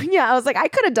 Yeah. Yeah. I was like, I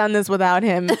could have done this without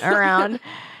him around.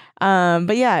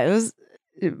 But yeah, it was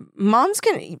parents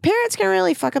can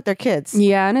really fuck up their kids.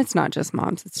 Yeah, and it's not just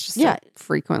moms. It's just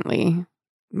frequently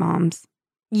moms.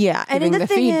 Yeah. And giving the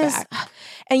thing feedback.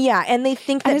 and they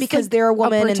think that And it's because like they're a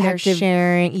woman and they're protective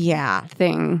sharing. Yeah.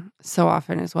 Thing so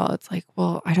often as well. It's like,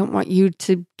 well, I don't want you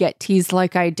to get teased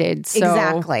like I did. So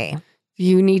Exactly.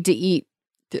 you need to eat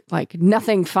like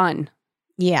nothing fun.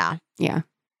 Yeah. Yeah.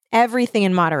 Everything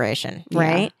in moderation,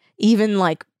 right? Even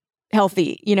like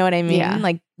healthy, you know what I mean? Yeah.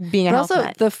 Like being a But health also,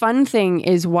 nut. the fun thing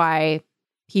is why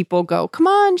people go, come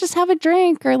on, just have a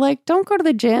drink, or like, don't go to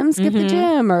the gym, skip the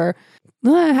gym, or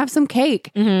have some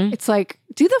cake. Mm-hmm. It's like,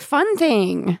 do the fun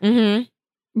thing.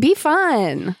 Mm-hmm. Be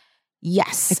fun.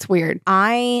 Yes. It's weird.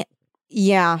 Because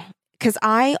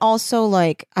I also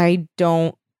I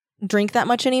don't drink that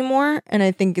much anymore. And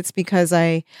I think it's because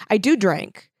I do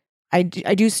drink. I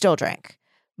do still drink,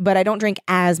 but I don't drink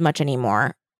as much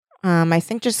anymore. I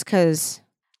think just because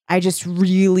I just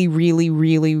really, really,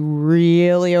 really,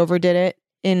 really overdid it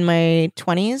in my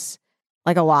 20s,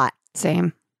 like a lot.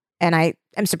 Same. And I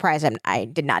am surprised I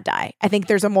did not die. I think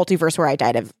there's a multiverse where I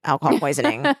died of alcohol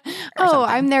poisoning. Oh,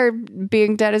 I'm there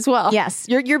being dead as well. Yes,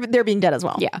 you're there being dead as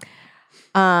well. Yeah.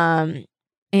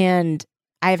 And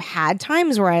I've had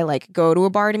times where I go to a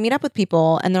bar to meet up with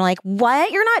people and they're like,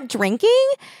 "What? You're not drinking?"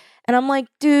 And I'm like,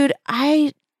 "Dude,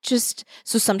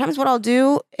 so sometimes what I'll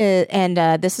do is, and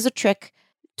this is a trick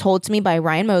told to me by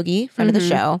Ryan Mogi, friend of the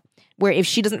show, where if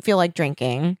she doesn't feel like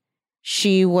drinking,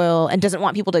 she will, and doesn't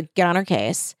want people to get on her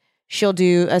case, she'll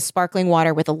do a sparkling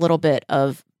water with a little bit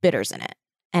of bitters in it.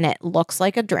 And it looks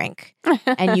like a drink.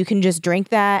 And you can just drink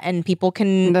that and people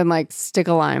can... And then stick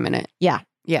a lime in it. Yeah.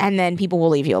 Yeah. And then people will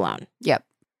leave you alone. Yep.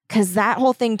 Because that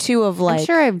whole thing too of I'm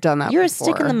sure I've done that you're before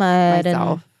a stick in the mud.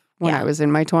 myself when I was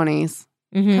in my 20s.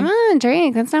 Mhm. Come on,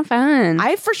 drink. That's not fun.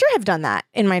 I for sure have done that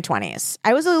in my 20s.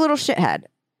 I was a little shithead.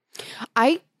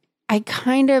 I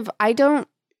don't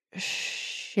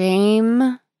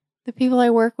shame the people I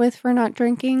work with for not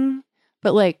drinking,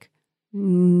 but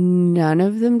none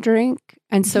of them drink.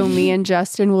 And so me and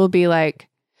Justin will be like,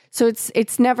 so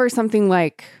it's never something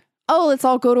like, oh, let's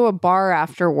all go to a bar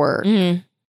after work. Mhm.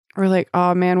 Or like,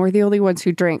 oh man, we're the only ones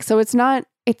who drink. So it's not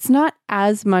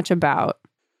as much about,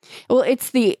 well,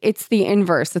 it's the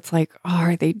inverse. It's like, oh,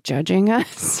 are they judging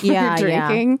us for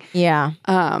drinking? Yeah.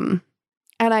 And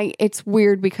it's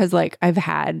weird because I've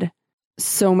had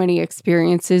so many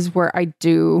experiences where I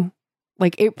do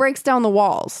it breaks down the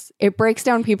walls. It breaks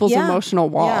down people's emotional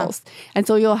walls. Yeah. And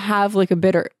so you'll have a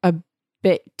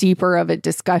bit deeper of a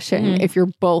discussion if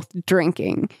you're both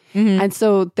drinking. Mm-hmm. And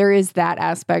so there is that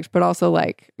aspect, but also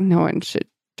no one should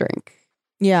drink.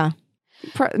 Yeah.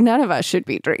 None of us should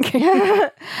be drinking.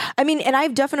 I mean, and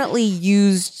I've definitely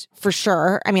used, for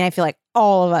sure. I mean, I feel like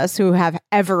all of us who have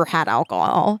ever had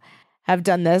alcohol have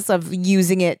done this, of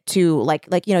using it to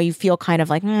you feel kind of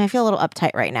I feel a little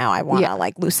uptight right now. I want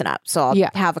to loosen up. So I'll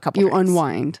have a couple drinks.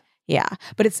 Unwind. Yeah.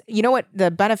 But it's, what the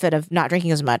benefit of not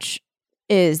drinking as much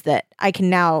is that I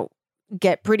can now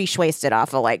get pretty wasted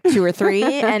off of 2 or 3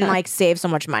 and save so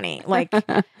much money.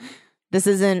 This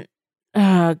isn't,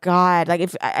 oh God.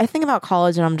 If I think about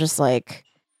college and I'm just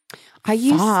I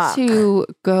used to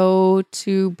go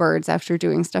to Birds after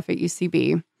doing stuff at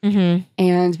UCB. Mm-hmm.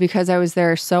 And because I was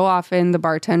there so often, the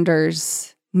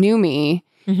bartenders knew me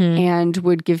and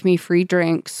would give me free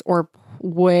drinks or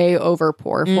way over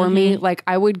pour for me.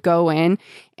 I would go in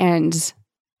and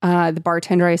the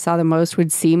bartender I saw the most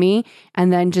would see me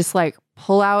and then just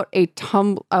pull out a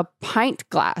pint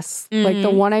glass,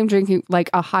 the one I'm drinking,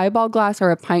 a highball glass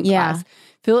or a pint glass,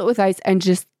 fill it with ice and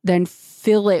just then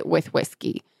fill it with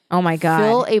whiskey. Oh my God.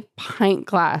 Fill a pint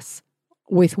glass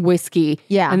with whiskey.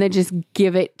 Yeah. And then just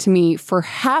give it to me for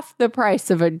half the price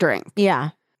of a drink. Yeah.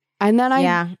 And then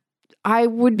I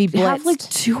would be have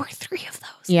blitzed. 2 or 3 of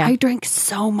those. Yeah. I drank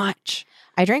so much.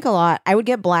 I drank a lot. I would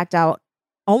get blacked out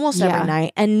almost every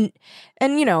night. And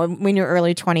when you're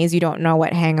early 20s, you don't know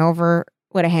what a hangover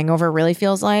really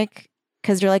feels like.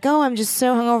 Cause you're oh, I'm just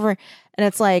so hungover. And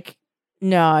it's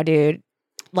no, dude.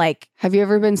 Have you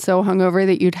ever been so hungover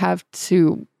that you'd have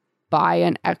to buy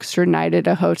an extra night at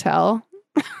a hotel?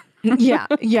 Yeah.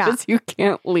 Yeah. Because you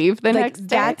can't leave the next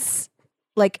day. That's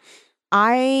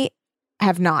I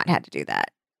have not had to do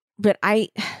that. but I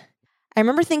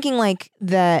remember thinking like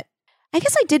that. I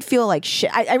guess I did feel like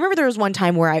shit. I remember there was one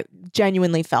time where I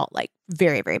genuinely felt like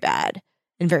very, very bad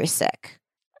and very sick.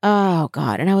 Oh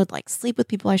God. And I would like sleep with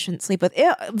people I shouldn't sleep with.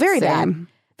 Ew, very bad. Same.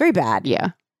 Very bad. Yeah.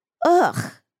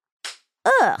 Ugh.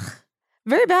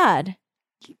 Very bad.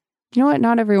 You know what?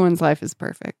 Not everyone's life is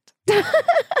perfect.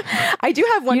 I do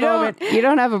have one moment. You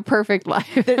don't have a perfect life.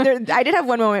 I did have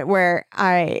one moment where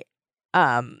I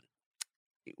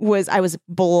was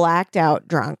blacked out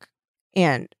drunk,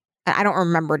 and I don't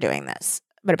remember doing this,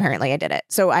 but apparently I did it.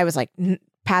 So I was like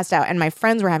passed out, and my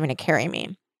friends were having to carry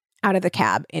me out of the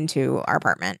cab into our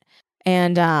apartment,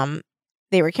 and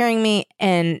they were carrying me,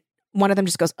 and one of them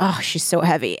just goes, "Oh, she's so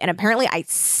heavy," and apparently I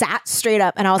sat straight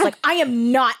up, and I was like, "I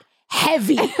am not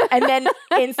heavy," and then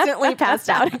instantly passed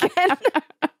out again.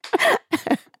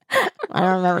 I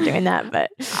don't remember doing that, but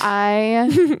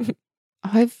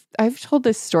I've told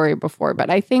this story before, but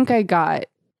I think I got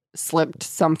slipped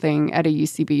something at a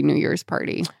UCB New Year's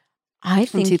party. I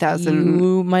think 2008.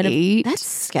 you might have. That's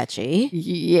sketchy.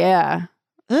 Yeah.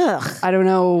 Ugh. I don't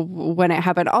know when it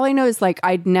happened. All I know is like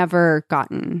I'd never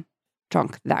gotten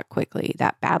drunk that quickly,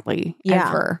 that badly,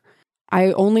 ever.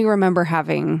 I only remember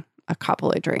having a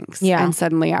couple of drinks. Yeah. And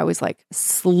suddenly I was like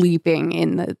sleeping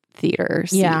in the theater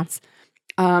seats. Yeah.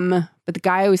 But the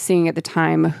guy I was seeing at the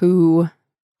time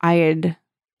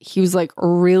he was like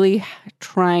really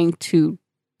trying to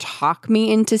talk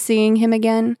me into seeing him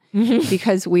again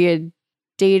because we had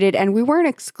dated and we weren't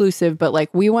exclusive, but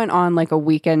like we went on like a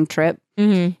weekend trip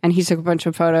and he took a bunch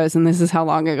of photos and this is how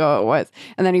long ago it was.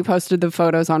 And then he posted the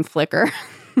photos on Flickr.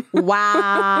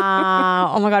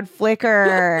 Wow. Oh my God.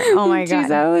 Flickr. Oh my God.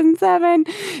 2007.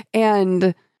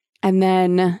 And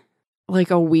then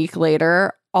like a week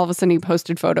later, all of a sudden he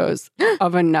posted photos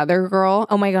of another girl.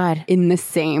 Oh my God. In the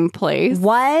same place.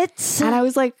 What? And I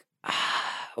was like,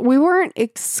 we weren't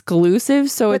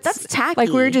exclusive. So But that's tacky. like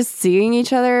we were just seeing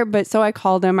each other. But so I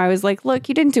called him. I was like, look,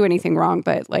 you didn't do anything wrong,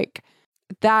 but like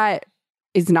that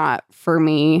is not for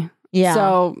me. Yeah.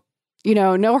 So, you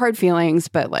know, no hard feelings,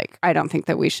 but like I don't think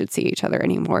that we should see each other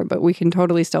anymore, but we can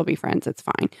totally still be friends. It's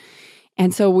fine.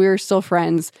 And so we're still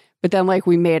friends. But then like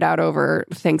we made out over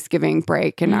Thanksgiving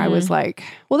break and I was like,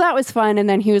 well, that was fun. And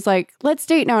then he was like, let's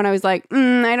date now. And I was like,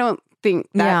 I don't think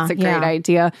that's a great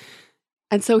idea.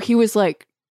 And so he was like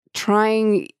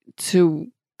trying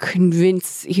to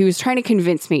convince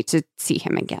me to see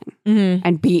him again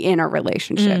and be in a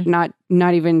relationship, not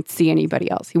even see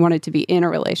anybody else. He wanted to be in a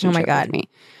relationship with me.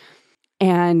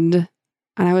 And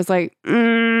I was like, I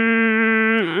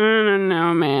don't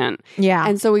know, man. Yeah.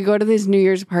 And so we go to this New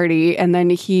Year's party and then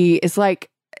he is like,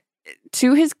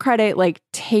 to his credit, like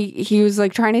he was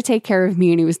like trying to take care of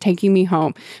me and he was taking me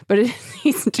home. But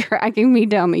he's dragging me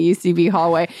down the UCB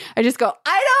hallway. I just go,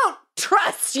 I don't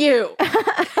trust you.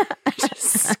 I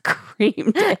just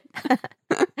screamed it.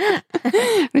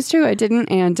 It was true. I didn't.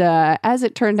 And as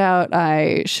it turned out,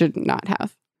 I should not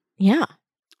have. Yeah.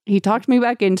 He talked me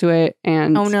back into it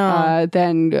and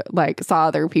then like saw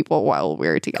other people while we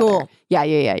were together. Cool. Yeah.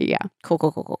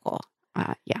 Cool.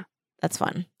 Yeah. That's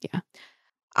fun. Yeah.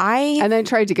 And then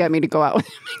tried to get me to go out with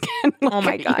him again. Like oh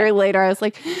my God. A year later, I was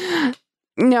like,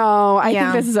 no, I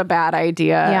think this is a bad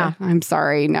idea. Yeah. I'm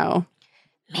sorry. No.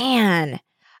 Man,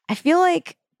 I feel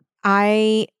like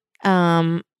I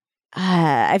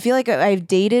feel like I've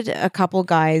dated a couple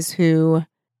guys who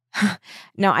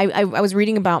no, I was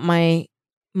reading about my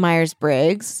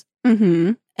Myers-Briggs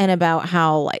and about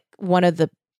how like one of the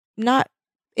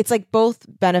it's like both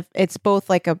it's both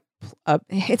like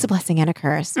it's a blessing and a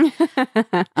curse.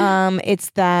 It's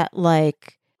that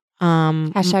like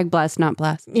hashtag blessed, not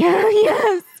blessed. Yeah,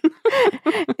 yes.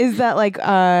 Is that like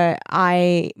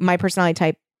my personality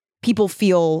type, people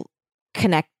feel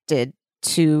connected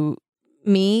to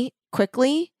me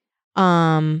quickly.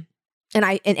 And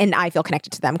I feel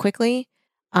connected to them quickly.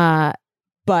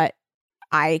 But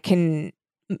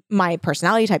my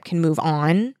personality type can move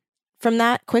on from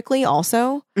that quickly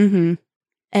also.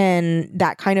 And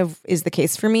that kind of is the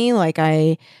case for me. Like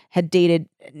I had dated,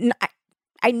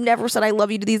 I never said I love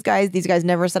you to these guys. These guys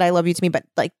never said I love you to me, but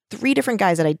like 3 different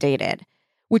guys that I dated,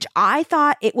 which I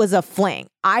thought it was a fling.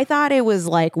 I thought it was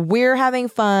like, we're having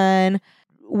fun.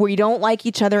 We don't like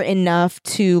each other enough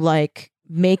to like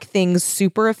make things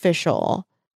super official.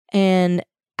 And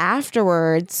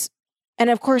afterwards, and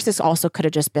of course, this also could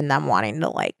have just been them wanting to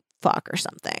like fuck or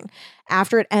something.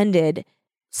 After it ended,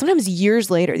 sometimes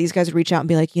years later, these guys would reach out and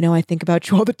be like, you know, I think about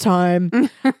you all the time.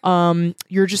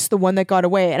 You're just the one that got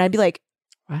away. And I'd be like,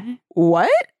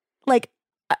 what? Like,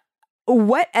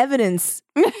 what evidence?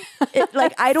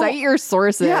 Like, I don't. Cite your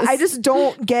sources. Yeah, I just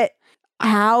don't get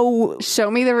how Show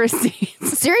me the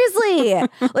receipts. seriously,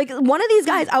 like one of these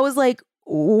guys, I was like,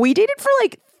 we dated for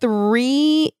like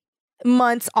 3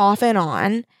 months off and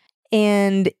on,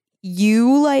 and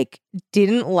you like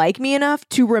didn't like me enough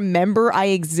to remember I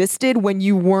existed when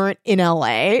you weren't in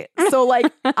LA. So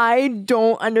like, I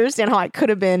don't understand how I could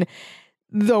have been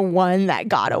the one that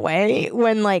got away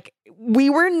when like we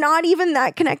were not even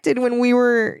that connected when we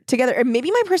were together. And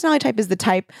maybe my personality type is the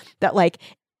type that like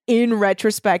in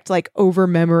retrospect, like over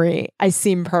memory, I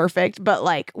seem perfect, but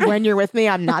like when you're with me,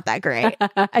 I'm not that great.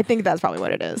 I think that's probably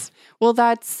what it is. Well,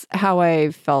 that's how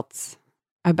I felt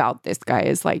about this guy.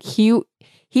 Is like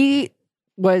he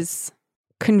was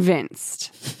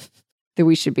convinced that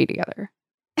we should be together,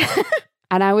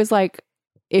 and I was like,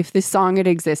 if this song had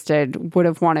existed, would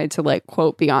have wanted to like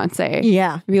quote Beyonce.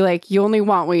 Yeah. Be like, you only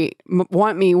want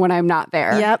me when I'm not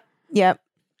there. Yep.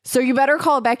 So you better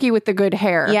call Becky with the good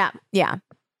hair. Yeah.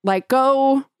 Like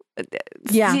go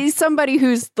Yeah. see somebody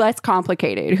who's less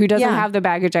complicated, who doesn't Yeah. have the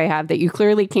baggage I have that you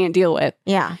clearly can't deal with,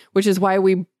 Yeah. which is why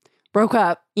we broke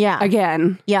up Yeah.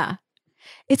 again. Yeah.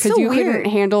 It's Because so you weird.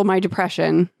 couldn't handle my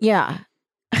depression. Yeah.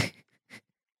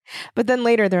 But then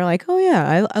later they're like, oh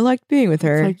yeah, I liked being with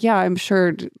her. It's like, yeah, I'm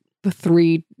sure the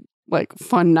 3 like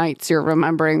fun nights you're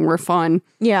remembering were fun.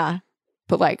 Yeah.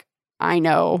 But like, I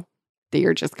know that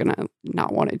you're just gonna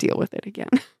not want to deal with it again.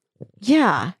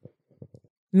 Yeah.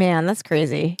 Man, that's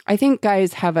crazy. I think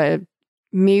guys have a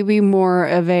maybe more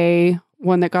of a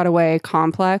one that got away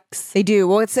complex. They do.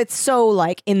 Well, it's so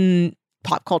like in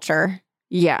pop culture.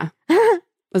 Yeah.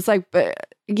 It's like, but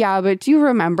do you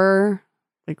remember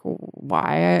like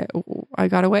why I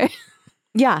got away?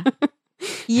 Yeah.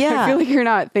 Yeah. I feel like you're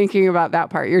not thinking about that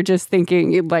part. You're just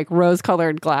thinking like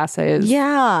rose-colored glasses.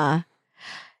 Yeah.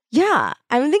 Yeah.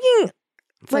 I'm thinking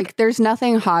It's like there's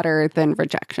nothing hotter than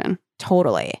rejection.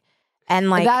 totally. And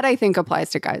like that I think applies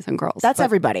to guys and girls. that's but,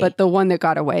 everybody. But the one that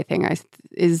got away thing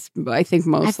is I think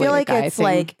mostly I feel like a guy it's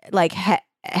thing. like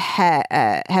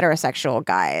heterosexual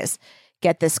guys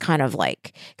get this kind of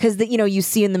like, because you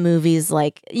see in the movies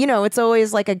like it's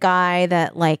always like a guy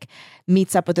that like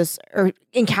meets up with this or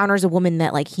encounters a woman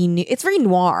that like he knew. It's very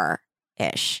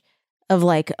noir-ish of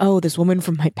like, oh, this woman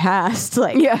from my past,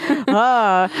 like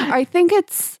I think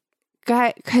it's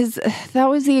guy because that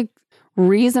was the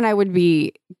reason I would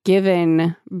be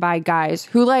given by guys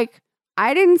who like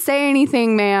I didn't say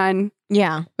anything, man,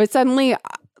 yeah. but suddenly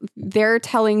they're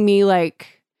telling me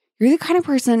like, you're the kind of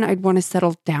person I'd want to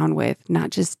settle down with, not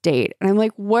just date. And I'm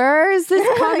like, where is this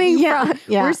coming from?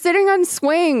 Yeah. We're sitting on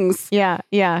swings Yeah.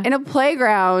 in a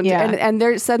playground. Yeah. And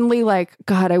they're suddenly like,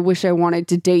 God, I wish I wanted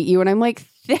to date you. And I'm like,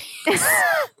 thanks.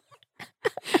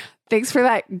 Thanks for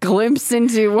that glimpse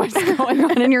into what's going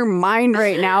on in your mind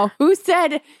right now. Who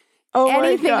said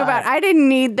anything about it? I didn't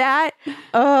need that.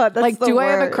 Oh, that's Like, do I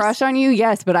have a crush on you?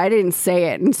 Yes, but I didn't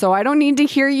say it. And so I don't need to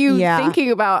hear you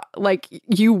thinking about like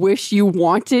you wish you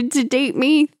wanted to date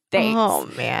me. Thanks. Oh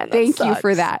man. Thank you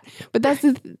for that. But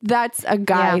that's a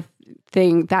guy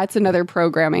thing. That's another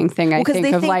programming thing I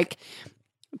think of like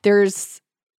there's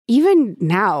even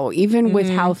now, even with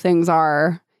how things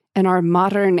are in our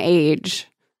modern age,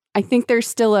 I think there's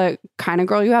still a kind of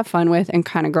girl you have fun with and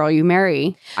kind of girl you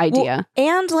marry idea. Well,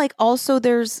 and like also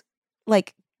there's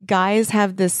like guys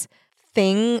have this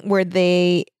thing where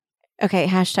they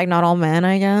hashtag not all men,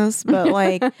 I guess, but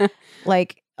like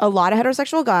like a lot of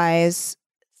heterosexual guys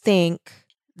think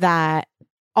that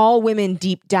all women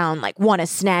deep down like want to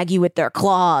snag you with their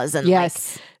claws and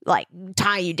like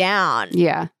tie you down.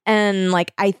 Yeah. And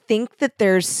like I think that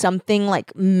there's something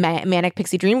like manic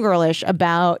pixie dream girlish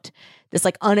about this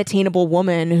like unattainable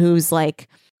woman who's like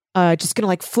just gonna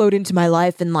like float into my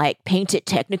life and like paint it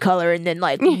Technicolor and then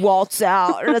like waltz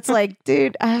out. And it's like,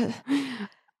 dude, I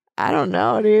don't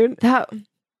know, dude.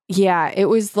 It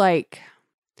was like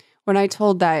when I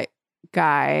told that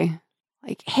guy,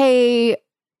 like, hey,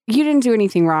 you didn't do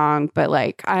anything wrong, but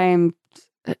like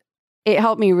it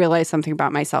helped me realize something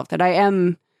about myself that I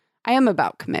am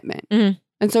about commitment. Mm-hmm.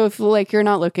 And so if like you're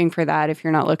not looking for that, if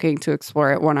you're not looking to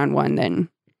explore it one-on-one, then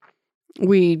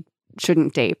we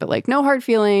shouldn't date. But like no hard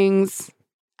feelings,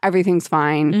 everything's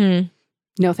fine. Mm-hmm.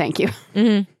 No, thank you.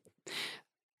 Mm-hmm.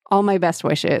 All my best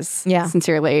wishes. Yeah.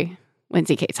 Sincerely,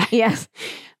 Lindsay Cates. Yes.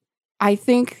 I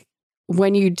think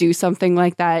when you do something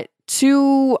like that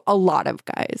to a lot of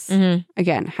guys,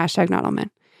 again, hashtag not all men,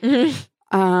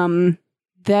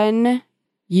 then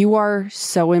you are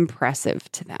so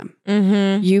impressive to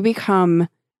them. You become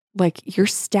like your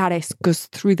status goes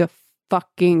through the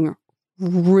fucking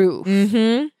roof.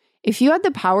 If you had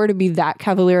the power to be that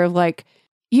cavalier of like,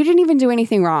 you didn't even do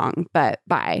anything wrong, but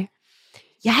bye.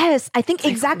 Yes, I think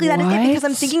exactly that is it, because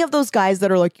I'm what? thinking of those guys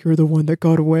that are like, you're the one that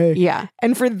got away. Yeah.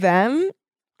 And for them,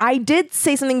 I did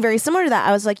say something very similar to that.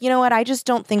 I was like, you know what? I just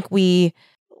don't think we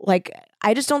like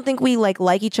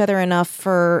each other enough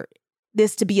for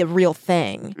this to be a real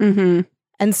thing. Mm-hmm.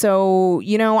 And so,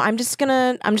 you know, I'm just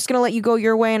gonna let you go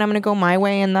your way, and I'm gonna go my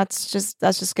way, and that's just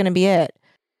gonna be it.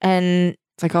 And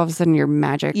It's like all of a sudden you're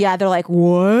magic. yeah, they're like,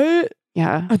 what?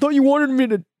 Yeah. I thought you wanted me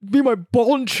to be my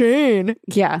ball and chain.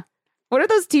 Yeah. What are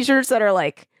those T-shirts that are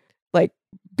like,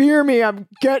 beer me, I'm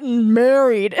getting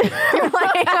married?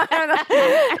 I don't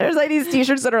know. There's like these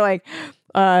T-shirts that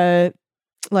are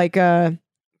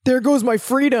there goes my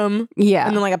freedom, Yeah.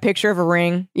 and then like a picture of a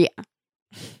ring.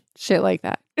 Shit like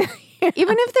that.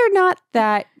 Even if they're not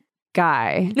that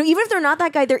guy. No, even if they're not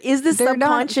that guy, there is this They're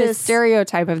not the subconscious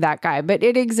stereotype of that guy, but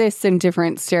it exists in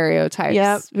different stereotypes.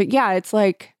 Yep. But yeah, it's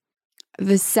like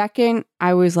the second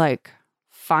I was like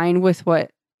fine with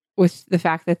the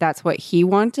fact that that's what he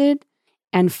wanted,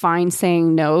 and fine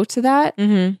saying no to that,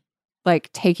 Mm-hmm.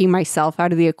 like taking myself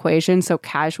out of the equation so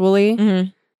casually, Mm-hmm.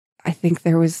 I think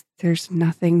there's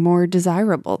nothing more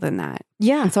desirable than that.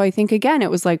 Yeah. And so I think again, it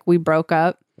was like we broke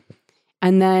up.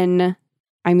 And then,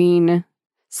 I mean,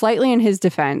 slightly in his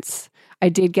defense, I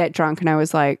did get drunk and I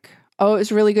was like, oh, it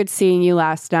was really good seeing you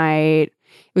last night.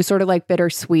 It was sort of like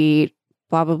bittersweet,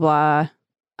 blah, blah, blah.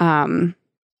 And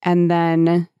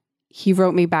then he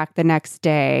wrote me back the next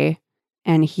day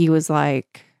and he was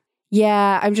like,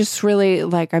 yeah, I'm just really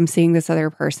like, I'm seeing this other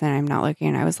person. I'm not looking.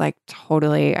 And I was like,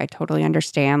 I totally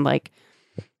understand. Like,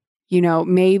 you know,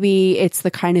 maybe it's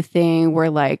the kind of thing where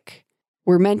like,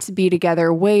 we're meant to be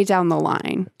together way down the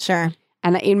line. Sure.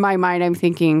 And in my mind, I'm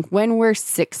thinking when we're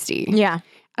 60. Yeah.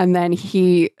 And then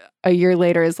he, a year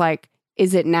later, is like,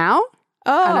 is it now?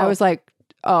 Oh. And I was like,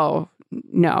 oh,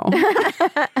 no,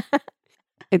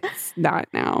 it's not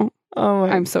now. oh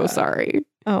my I'm so God. sorry.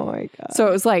 Oh my God. So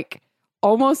it was like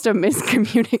almost a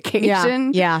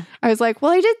miscommunication. Yeah. I was like,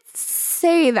 well, I did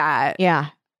say that. Yeah.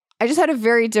 I just had a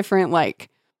very different like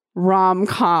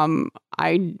rom-com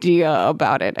idea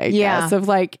about it, I Yeah. guess, of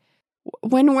like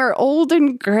when we're old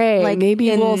and gray, Like maybe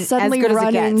in we'll As suddenly Good As It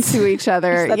run Gets. into each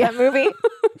other. Is that that movie?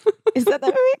 Is that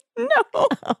movie? No.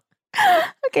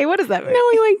 Okay, what is that movie?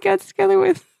 No, he like gets together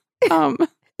with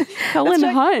Helen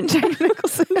Jack- Hunt. Jack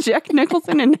Nicholson. Jack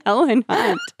Nicholson and Helen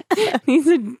Hunt. He's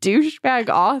a douchebag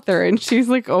author and she's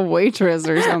like a waitress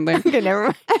or something. Okay, never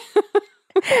mind.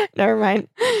 Never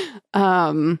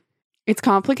mind. It's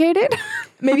complicated.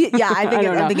 Maybe, yeah, I think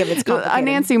don't know. it's A complicated.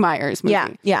 Nancy Myers movie.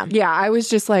 Yeah. Yeah, I was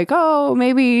just like, oh,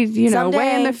 maybe, way in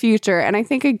Someday. the future. And I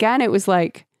think, again, it was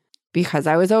like, because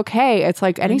I was okay. It's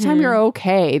like, anytime Mhm. you're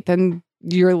okay, then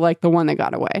you're like the one that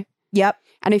got away. Yep.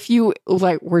 And if you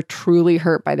like were truly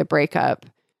hurt by the breakup,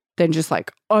 then just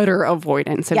like utter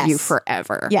avoidance of you Yes.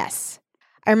 forever. Yes.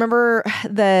 I remember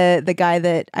the guy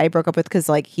that I broke up with because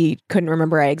like he couldn't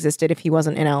remember I existed if he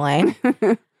wasn't in LA.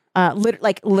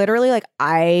 Literally,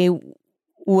 I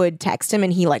would text him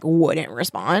and he like wouldn't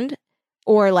respond.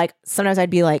 Or like sometimes I'd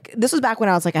be like, this was back when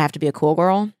I was like, I have to be a cool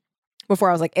girl. Before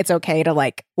I was like, it's okay to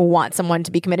like want someone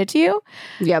to be committed to you.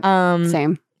 Yep. So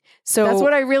Same. That's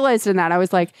what I realized in that. I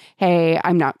was like, hey,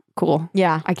 I'm not cool.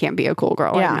 Yeah. I can't be a cool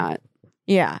girl. Yeah. I'm not.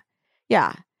 Yeah.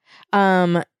 Yeah.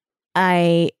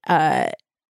 I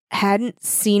hadn't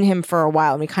seen him for a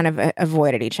while and we kind of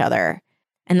avoided each other.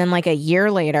 And then like a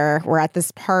year later, we're at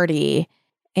this party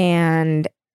and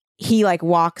he like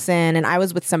walks in and I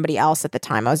was with somebody else at the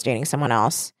time. I was dating someone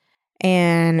else.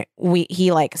 And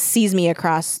he like sees me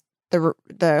across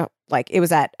the like it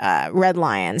was at Red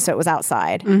Lion, so it was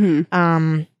outside. Mm-hmm.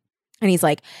 And he's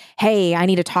like, "Hey, I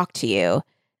need to talk to you."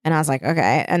 And I was like,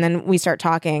 "Okay." And then we start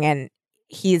talking and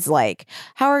he's like,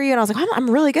 "How are you?" And I was like, I'm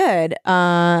really good.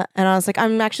 And I was like,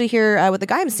 "I'm actually here with the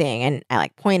guy I'm seeing." And I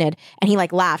like pointed and he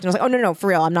like laughed. And I was like, "Oh, no, for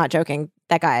real. I'm not joking.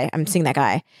 That guy, I'm seeing that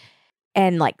guy."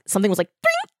 And like something was like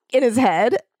 "Bing!" in his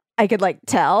head. I could like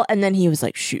tell. And then he was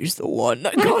like, "She's the one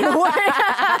that got away."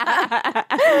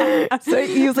 So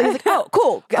he was like, "Oh,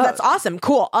 cool. That's awesome.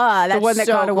 Cool. That's The one that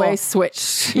so got away cool."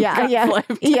 switched. Yeah, Got yeah,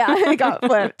 flipped. yeah. It got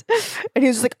flipped, and he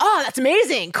was just like, "Oh, that's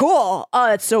amazing, cool. Oh,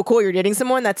 that's so cool. You're dating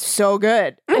someone. That's so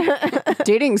good."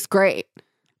 Dating's great.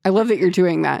 I love that you're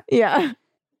doing that. Yeah.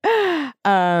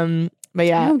 But I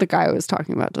yeah, know the guy I was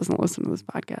talking about doesn't listen to this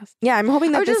podcast. yeah. I'm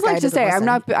hoping that I would this just guy like to doesn't say listen.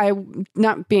 I'm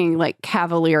not being like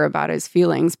cavalier about his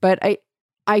feelings, but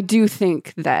I do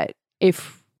think that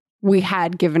if we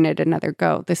had given it another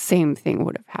go, the same thing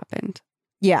would have happened.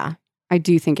 Yeah, I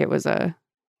do think it was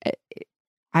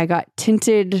I got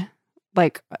tinted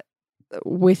like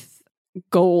with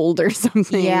gold or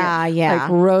something. yeah, yeah,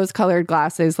 Like rose-colored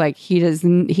glasses. Like he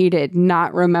did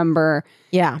not remember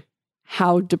yeah.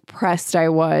 how depressed I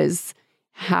was,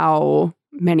 how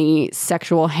many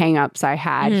sexual hangups I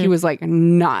had. He was like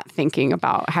not thinking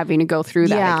about having to go through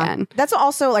that again. That's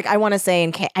also like I want to say,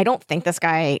 I don't think this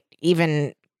guy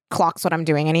even clocks what I'm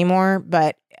doing anymore.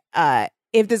 But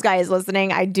if this guy is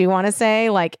listening, I do want to say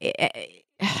like.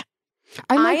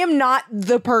 I am not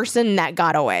the person that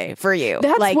got away for you.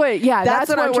 That's like, that's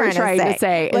what I'm trying to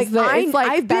say. Like,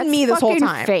 I've been me this whole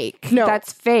time. Fake. No,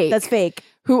 that's fake. That's fake.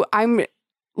 Who I'm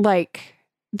like,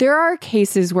 there are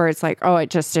cases where it's like, oh, it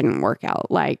just didn't work out.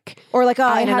 Like, or like, oh,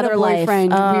 I had a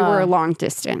boyfriend. Life. We were long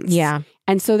distance. Yeah,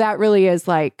 and so that really is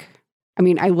like, I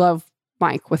mean, I love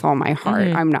Mike with all my heart.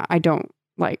 I don't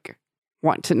like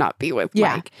want to not be with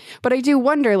Mike. But I do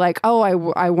wonder like, oh,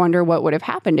 I wonder what would have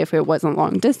happened if it wasn't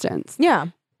long distance. Yeah.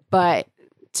 But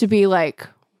to be like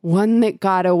one that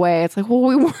got away, it's like, well,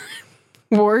 we weren't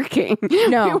working.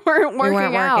 No. we weren't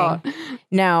working out.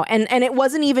 No. And it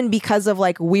wasn't even because of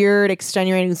like weird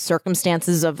extenuating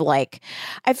circumstances of like,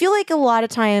 I feel like a lot of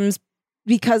times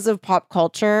because of pop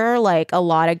culture, like a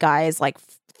lot of guys like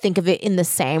think of it in the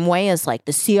same way as like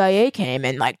the CIA came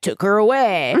and like took her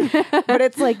away. But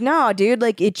it's like, no, dude,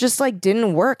 like it just like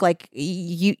didn't work. Like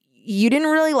you didn't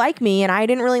really like me and I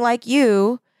didn't really like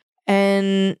you.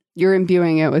 And you're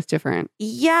imbuing it with different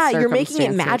you're making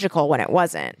it magical when it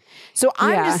wasn't. So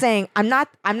I'm just saying I'm not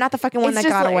the fucking one that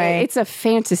got away. It's a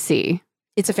fantasy.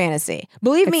 It's a fantasy.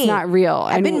 Believe me, it's not real.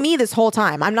 I've been me this whole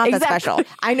time. I'm not that special.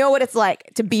 I know what it's like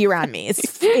to be around me.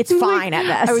 It's fine at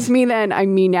best. I was me then.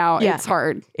 I'm me now. Yeah. It's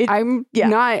hard. I'm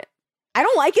not. I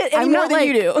don't like it any more than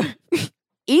you do.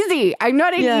 Easy. I'm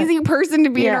not an easy person to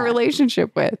be in a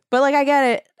relationship with. But like, I get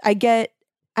it.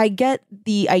 I get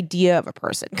the idea of a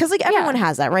person because like everyone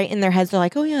has that right in their heads. They're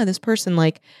like, oh yeah, this person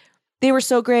like they were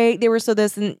so great. They were so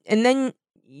this and then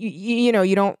you know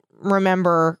you don't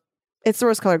remember. It's the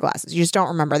rose-colored glasses. You just don't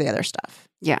remember the other stuff.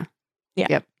 Yeah.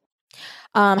 Yep.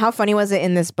 How funny was it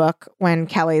in this book when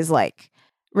Kelly's like,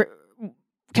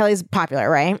 Kelly's popular,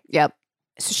 right? Yep.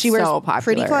 So she wears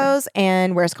pretty clothes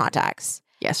and wears contacts.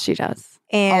 Yes, she does.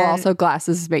 And also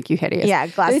glasses make you hideous. Yeah,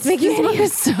 glasses make you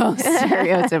hideous. So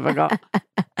stereotypical.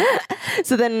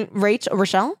 So then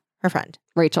Rochelle, her friend.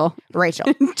 Rachel.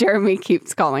 Jeremy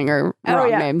keeps calling her wrong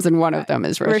names and one of them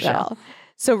is Rochelle.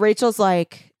 So Rachel's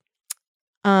like,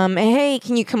 hey,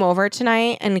 can you come over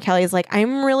tonight? And Kelly's like,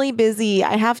 I'm really busy.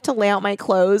 I have to lay out my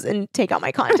clothes and take out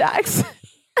my contacts.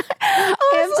 I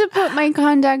have to put my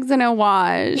contacts in a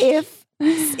wash.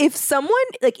 If someone,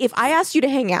 like, if I asked you to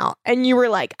hang out and you were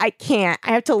like, I can't,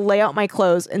 I have to lay out my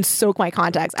clothes and soak my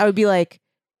contacts, I would be like,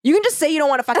 you can just say you don't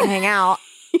want to fucking hang out.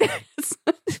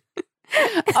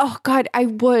 Oh God, I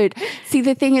would. See,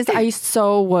 the thing is, I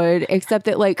so would, except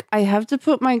that like I have to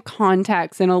put my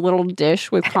contacts in a little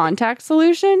dish with contact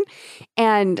solution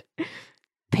and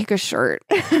pick a shirt.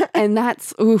 And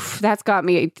that's got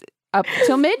me up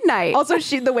till midnight. Also,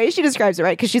 the way she describes it,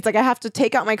 right? Because she's like, I have to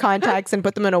take out my contacts and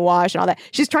put them in a wash and all that.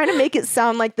 She's trying to make it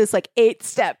sound like this like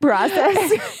 8-step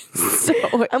process. So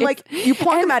I'm like, you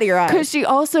pluck them out of your eyes.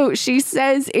 Because she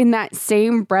says in that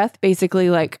same breath, basically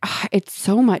like, it's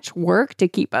so much work to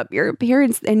keep up your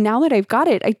appearance. And now that I've got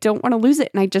it, I don't want to lose it.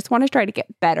 And I just want to try to get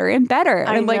better and better.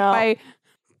 And like by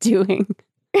doing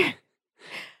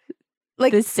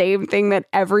like the same thing that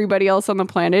everybody else on the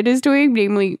planet is doing,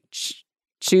 namely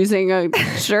choosing a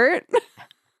shirt.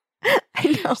 I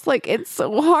know. It's like, it's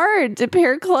so hard to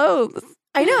pair clothes.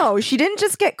 I know. She didn't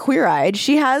just get queer-eyed.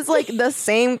 She has like the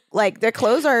same, like their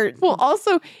clothes are. Well,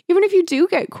 also, even if you do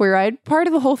get queer-eyed, part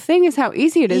of the whole thing is how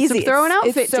easy it is to throw an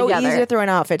outfit together. It's so easy to throw an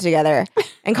outfit together.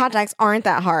 And contacts aren't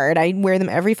that hard. I wear them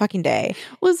every fucking day.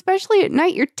 Well, especially at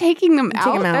night, you're taking them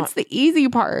out. That's the easy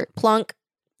part. Plunk.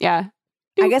 Yeah.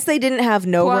 Doop. I guess they didn't have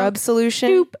rub solution.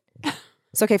 Doop.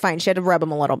 It's okay, fine. She had to rub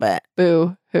them a little bit.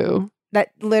 Boo hoo.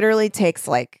 That literally takes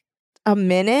like a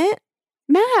minute.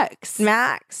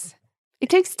 Max. It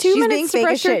takes 2 minutes to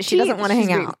brush her teeth. She doesn't want to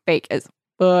hang out. Fake as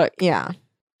fuck. Yeah.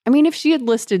 I mean, if she had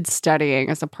listed studying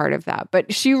as a part of that,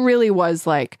 but she really was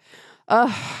like,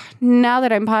 now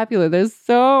that I'm popular, there's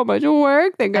so much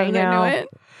work that goes into it.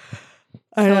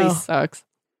 I know. It really sucks.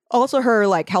 Also, her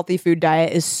like healthy food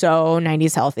diet is so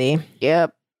 90s healthy.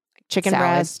 Yep. Chicken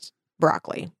breast,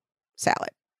 broccoli, salad.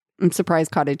 I'm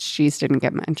surprised cottage cheese didn't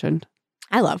get mentioned.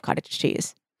 I love cottage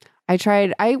cheese.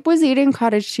 I was eating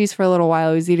cottage cheese for a little while.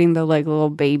 I was eating the like little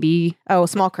baby. Oh,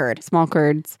 small curd. Small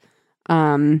curds.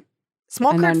 Small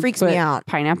curd freaks me out.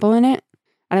 Pineapple in it.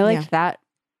 And I liked that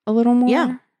a little more.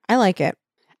 Yeah, I like it.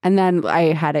 And then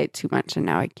I had it too much and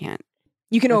now I can't.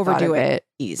 You can overdo it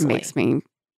easily. It makes me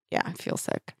feel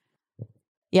sick.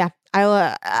 Yeah, I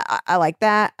like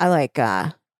that. I like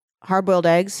hard-boiled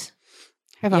eggs.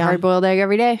 I have a hard-boiled egg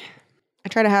every day. I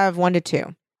try to have 1 to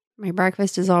 2. My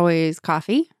breakfast is always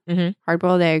coffee, Mhm.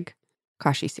 hard-boiled egg,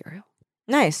 kashi cereal.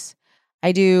 Nice.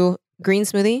 I do green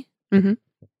smoothie, Mhm.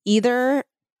 either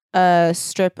a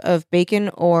strip of bacon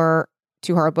or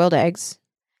 2 hard-boiled eggs,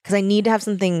 because I need to have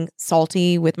something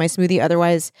salty with my smoothie.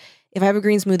 Otherwise, if I have a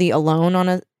green smoothie alone on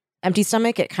an empty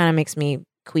stomach, it kind of makes me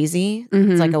queasy.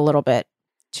 Mhm. It's like a little bit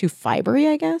too fibery,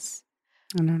 I guess.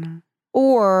 I don't know.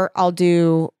 Or I'll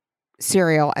do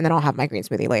cereal and then I'll have my green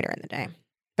smoothie later in the day.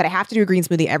 But I have to do a green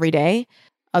smoothie every day.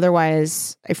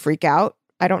 Otherwise, I freak out.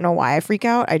 I don't know why I freak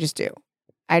out. I just do.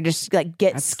 I just like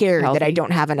get That's scared that I healthy.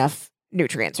 don't have enough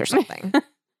nutrients or something.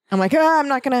 I'm like, I'm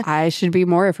not going to. I should be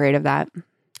more afraid of that.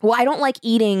 Well, I don't like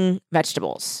eating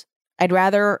vegetables. I'd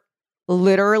rather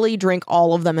literally drink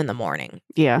all of them in the morning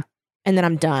Yeah. and then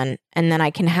I'm done. And then I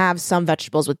can have some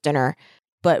vegetables with dinner.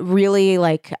 But really,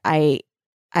 like, I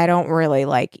don't really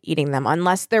like eating them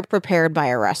unless they're prepared by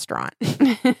a restaurant.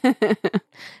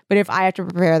 But if I have to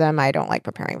prepare them, I don't like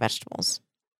preparing vegetables.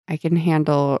 I can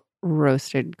handle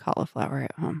roasted cauliflower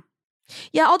at home.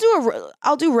 Yeah,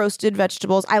 I'll do roasted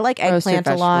vegetables. I like Roasted eggplant a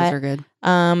vegetables lot. are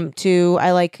good. Too.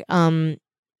 I like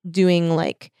doing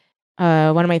like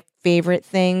one of my favorite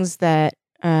things that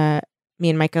me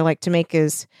and Micah like to make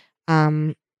is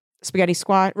spaghetti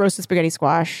squash, roasted spaghetti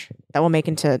squash that we'll make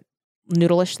into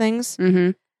noodleish things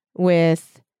Mm-hmm.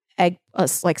 with egg,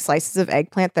 like slices of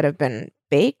eggplant that have been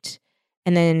baked,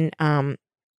 and then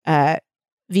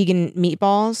vegan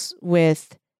meatballs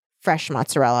with fresh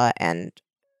mozzarella and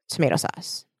tomato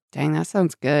sauce. Dang, that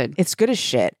sounds good. It's good as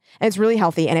shit, and it's really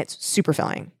healthy, and it's super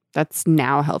filling. That's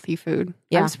now healthy food.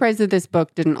 Yeah. I'm surprised that this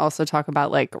book didn't also talk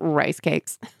about like rice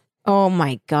cakes. Oh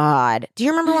my god! Do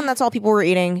you remember when that's all people were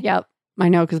eating? Yep. I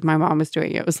know because my mom was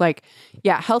doing it. It was like,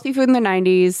 yeah, healthy food in the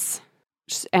 90s,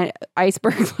 and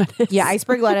iceberg lettuce. Yeah,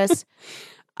 iceberg lettuce,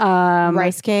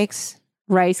 rice cakes.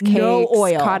 rice cakes, No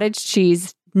oil. cottage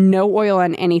cheese, no oil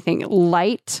on anything,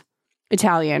 light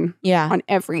Italian Yeah, on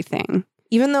everything.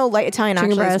 even though light Italian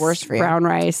Chicken actually is breast, worse for you. brown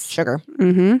rice. Sugar,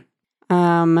 Mm-hmm.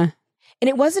 and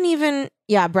it wasn't even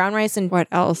brown rice and What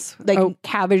else? Like-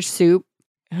 Cabbage soup.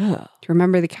 Ugh, Do you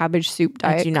remember the cabbage soup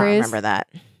diet I do not craze? remember that.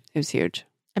 It was huge.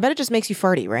 I bet it just makes you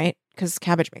farty, right? Because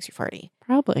cabbage makes you farty,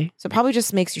 Probably. so it probably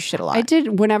just makes you shit a lot. I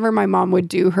did whenever my mom would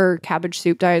do her cabbage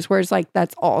soup diets, where it's like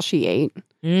that's all she ate.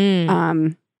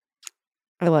 Mm.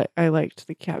 I liked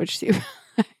the cabbage soup.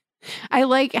 I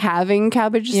like having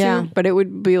cabbage Yeah. soup, but it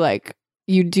would be like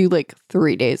you do like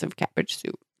 3 days of cabbage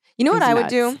soup. You know what It's I would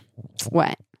nuts. do?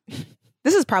 What?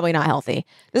 This is probably not healthy.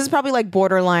 This is probably like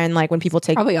borderline, like when people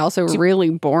take. Probably also soup- really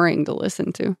boring to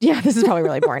listen to. Yeah, this is probably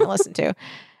really boring to listen to.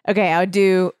 Okay, I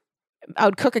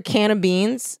would cook a can of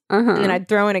beans, and then I'd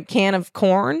throw in a can of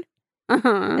corn, and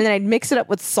then I'd mix it up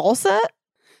with salsa,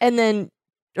 and then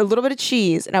a little bit of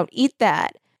cheese, and I would eat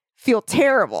that, feel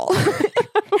terrible,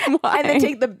 and then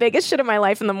take the biggest shit of my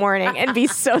life in the morning and be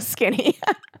so skinny.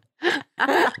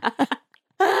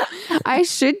 I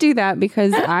should do that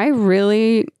because I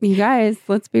really, you guys,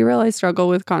 let's be real, I struggle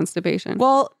with constipation.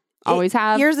 Well, Always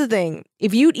have. Here's the thing: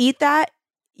 if you eat that,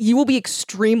 you will be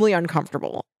extremely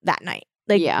uncomfortable that night.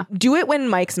 Like, Yeah. do it when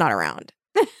Mike's not around,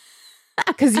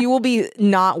 because you will be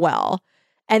not well,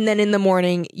 and then in the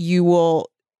morning you will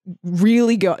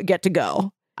really get to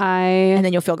go, and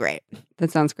then you'll feel great. That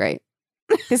sounds great.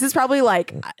 This is probably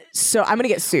like so. I'm gonna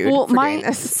get sued Well, for doing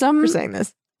this. For saying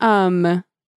this.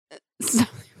 So,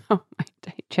 my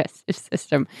digestive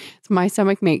system. So my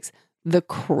stomach makes the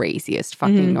craziest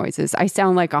fucking Mhm. noises. I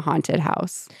sound like a haunted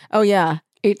house. Oh yeah,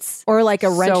 It's or like a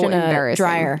wrench so in a embarrassing.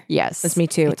 dryer. Yes, That's me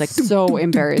too. It's like so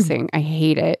embarrassing. I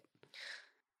hate it.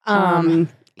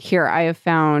 Here I have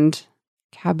found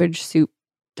cabbage soup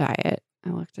diet. I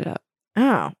looked it up.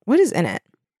 oh, what is in it?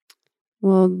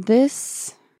 Well,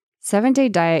 this 7-day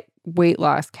diet weight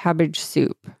loss cabbage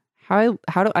soup.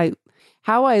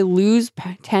 How I lose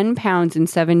 10 pounds in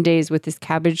 7 days with this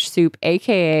cabbage soup,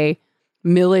 aka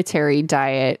military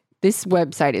diet. This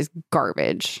website is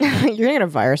garbage. You're gonna get a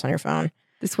virus on your phone.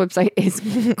 This website is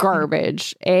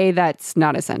garbage. That's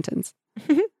not a sentence.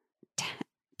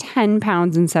 10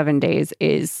 pounds in 7 days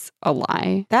is a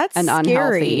lie. That's And scary.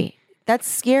 unhealthy. That's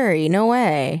scary. No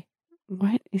way.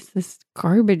 What is this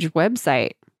garbage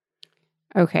website?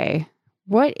 Okay.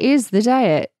 What is the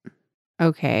diet?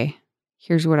 Okay.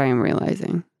 Here's what I am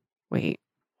realizing. Wait,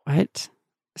 what?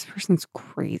 This person's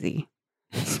crazy.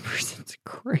 This person's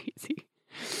crazy.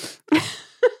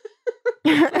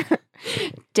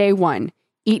 Day 1.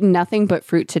 Eat nothing but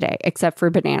fruit today, except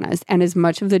for bananas, and as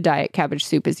much of the diet cabbage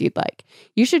soup as you'd like.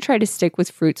 You should try to stick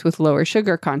with fruits with lower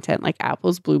sugar content like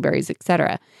apples, blueberries,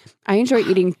 etc. I enjoy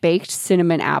eating baked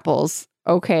cinnamon apples.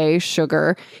 Okay,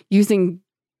 sugar. Using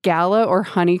Gala or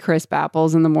Honey Crisp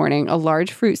apples in the morning, a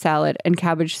large fruit salad, and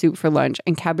cabbage soup for lunch,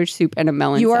 and cabbage soup and a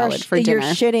melon salad for dinner.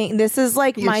 You're shitting. This is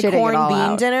like You're my shitting it corned all bean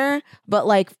out. dinner, but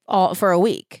like all for a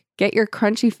week. Get your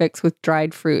crunchy fix with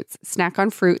dried fruits. Snack on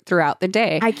fruit throughout the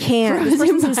day. I can't. This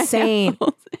Frozen person's insane.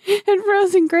 pineapples and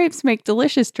frozen grapes make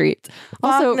delicious treats.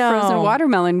 Also, no. frozen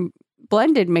watermelon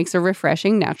blended makes a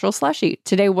refreshing natural slushie.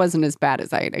 Today wasn't as bad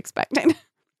as I had expected.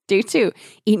 Day 2,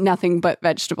 eat nothing but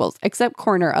vegetables, except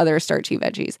corn or other starchy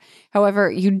veggies. However,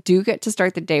 you do get to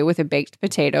start the day with a baked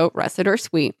potato, russet or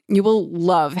sweet. You will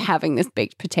love having this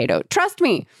baked potato. Trust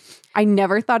me, I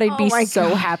never thought I'd be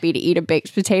so happy to eat a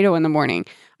baked potato in the morning.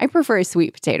 I prefer a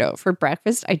sweet potato. For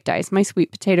breakfast, I dice my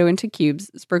sweet potato into cubes,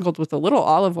 sprinkled with a little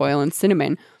olive oil and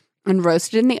cinnamon, and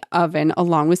roasted in the oven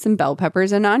along with some bell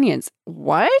peppers and onions.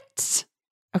 What?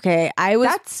 Okay,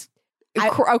 That's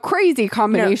a crazy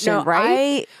combination,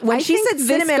 right? When I she think said this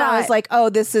cinnamon, I was got- like, oh,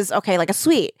 this is okay, like a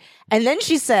sweet. And then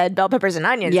she said bell peppers and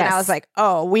onions, and I Yes. was like,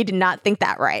 oh, we did not think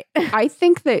that right. I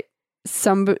think that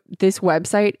this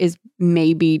website is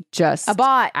maybe just A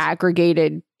bot.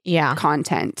 aggregated Yeah.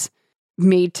 content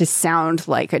made to sound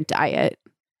like a diet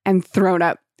and thrown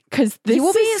up because this You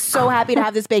will be is so happy to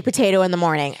have this baked potato in the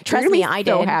morning. Trust You're me, gonna be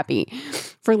I so did. happy.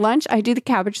 For lunch, I do the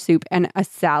cabbage soup and a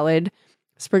salad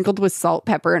sprinkled with salt,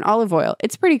 pepper, and olive oil.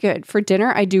 It's pretty good. For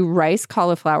dinner, I do rice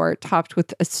cauliflower topped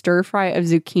with a stir fry of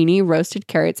zucchini, roasted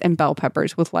carrots, and bell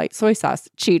peppers with light soy sauce.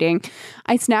 Cheating.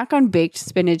 I snack on baked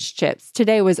spinach chips.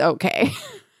 Today was okay.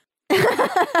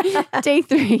 Day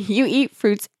 3, you eat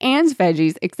fruits and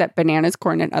veggies except bananas,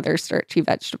 corn, and other starchy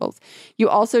vegetables. You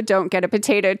also don't get a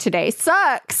potato today.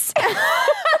 Sucks.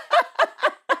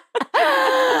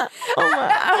 Oh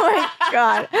my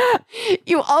God.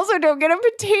 You also don't get a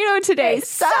potato today. It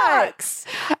Sucks.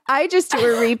 I just do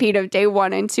a repeat of day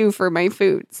 1 and 2 for my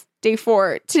foods. Day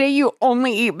 4, today you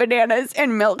only eat bananas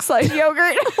and milk /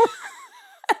 yogurt.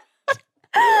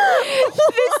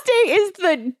 This day is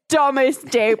the dumbest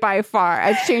day by far.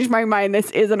 I've changed my mind. This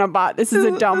isn't a bot. This is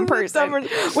a dumb person.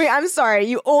 Wait, I'm sorry.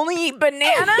 You only eat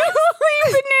bananas?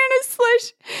 Bananas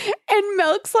 / and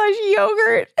milk /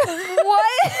 yogurt.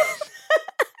 What?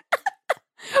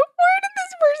 Where did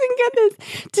this person get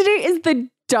this? Today is the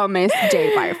dumbest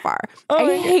day by far.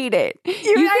 I hate it. You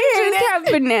can just have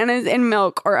bananas and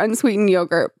milk or unsweetened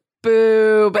yogurt.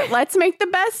 Boo, but let's make the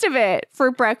best of it. For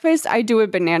breakfast, I do a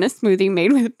banana smoothie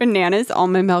made with bananas,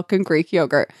 almond milk, and Greek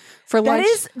yogurt. For lunch,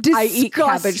 is I eat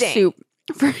cabbage disgusting. soup.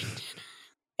 For dinner,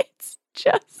 it's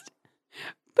just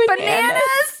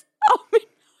bananas, almond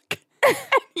milk,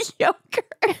 and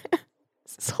yogurt.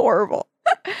 This is horrible.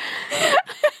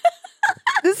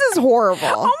 This is horrible.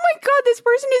 Oh my God, this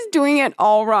person is doing it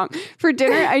all wrong. For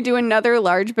dinner, I do another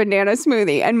large banana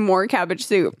smoothie and more cabbage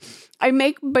soup. I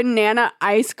make banana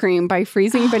ice cream by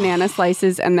freezing banana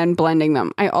slices and then blending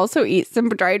them. I also eat some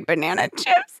dried banana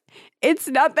chips. It's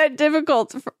not that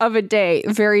difficult of a day,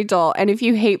 very dull. And if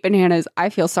you hate bananas, I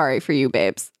feel sorry for you,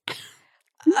 babes.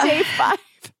 Day 5.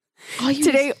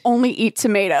 Today, only eat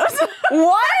tomatoes.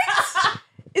 What?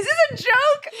 Is this a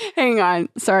joke? Hang on.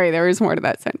 Sorry, there was more to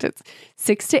that sentence.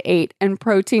 6 to 8 and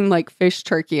protein like fish,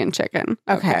 turkey, and chicken.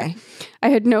 Okay. I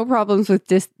had no problems with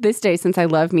this day since I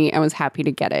love meat and was happy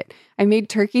to get it. I made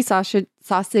turkey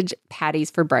sausage patties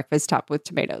for breakfast topped with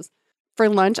tomatoes. For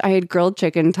lunch, I had grilled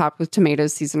chicken topped with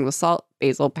tomatoes seasoned with salt,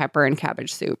 basil, pepper, and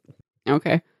cabbage soup.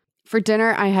 Okay. For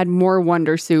dinner, I had more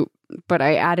Wonder soup, but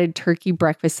I added turkey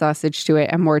breakfast sausage to it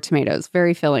and more tomatoes.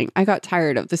 Very filling. I got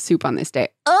tired of the soup on this day.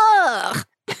 Ugh.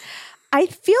 I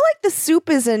feel like the soup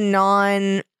is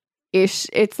a Ish.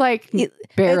 It's like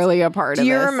barely a part of it. Do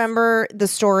you remember the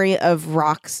story of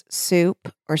Rock's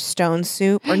soup or Stone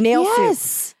soup or nail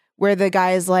soup? Where the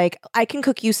guy is like, I can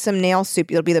cook you some nail soup.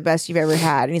 It'll be the best you've ever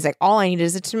had. And he's like, all I need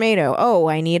is a tomato. Oh,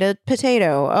 I need a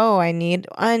potato. Oh, I need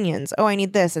onions. Oh, I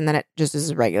need this. And then it just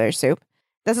is regular soup.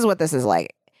 This is what this is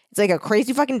like. It's like a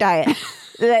crazy fucking diet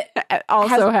that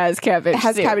also has cabbage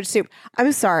has soup. cabbage soup.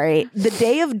 I'm sorry. The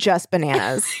day of just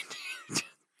bananas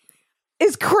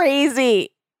is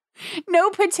crazy. No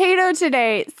potato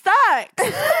today. Sucks.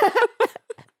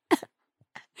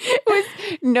 It was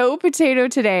no potato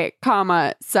today,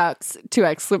 comma, sucks, 2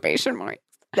 exclamation points.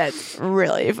 That's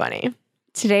really funny.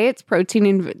 Today it's protein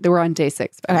and we're on day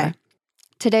 6. by the Okay. way.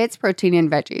 Today it's protein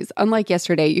and veggies. Unlike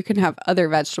yesterday, you can have other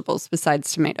vegetables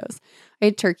besides tomatoes. I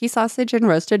had turkey sausage and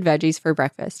roasted veggies for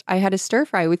breakfast. I had a stir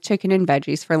fry with chicken and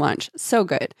veggies for lunch. So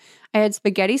good. I had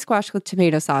spaghetti squash with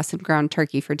tomato sauce and ground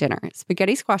turkey for dinner.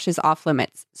 Spaghetti squash is off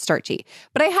limits, starchy,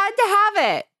 but I had to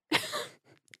have it.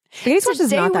 Spaghetti squash is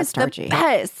Today not that was starchy. The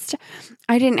best.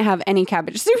 I didn't have any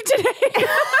cabbage soup today.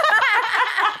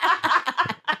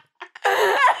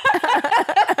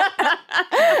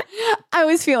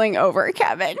 was feeling over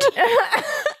cabbage. I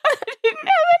didn't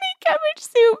have any cabbage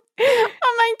soup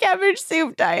on my cabbage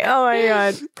soup diet. Oh my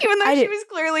God. Even though I she did- was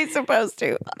clearly supposed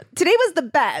to. Today was the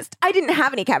best. I didn't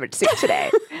have any cabbage soup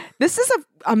today. This is an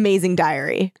amazing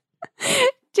diary.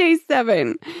 Day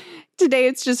 7. Today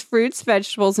it's just fruits,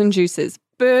 vegetables, and juices.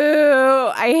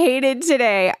 Boo! I hated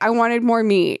today. I wanted more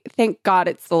meat. Thank God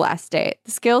it's the last day.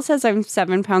 The scale says I'm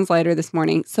 7 pounds lighter this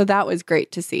morning, so that was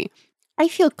great to see. I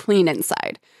feel clean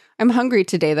inside. I'm hungry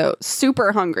today, though.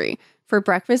 Super hungry. For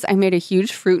breakfast, I made a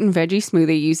huge fruit and veggie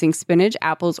smoothie using spinach,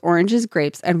 apples, oranges,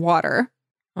 grapes, and water.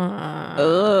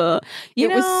 Ugh. You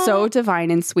It was know- so divine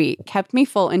and sweet. Kept me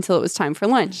full until it was time for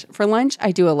lunch. For lunch,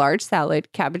 I do a large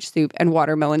salad, cabbage soup, and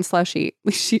watermelon slushy.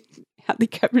 She had the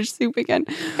cabbage soup again.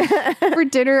 For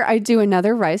dinner, I do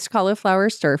another riced cauliflower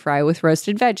stir fry with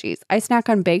roasted veggies. I snack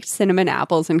on baked cinnamon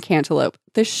apples and cantaloupe.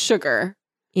 The sugar.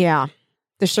 Yeah.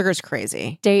 The sugar's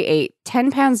crazy. Day 8,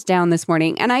 10 pounds down this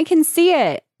morning, and I can see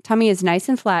it. Tummy is nice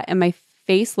and flat, and my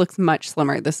face looks much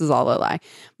slimmer. This is all a lie.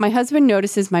 My husband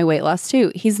notices my weight loss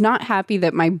too. He's not happy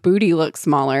that my booty looks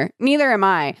smaller. Neither am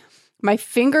I. My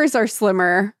fingers are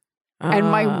slimmer, and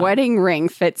my wedding ring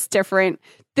fits different.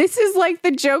 This is like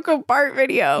the Joke of Bart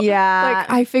video. Yeah. Like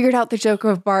I figured out the Joke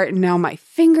of Bart, and now my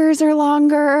fingers are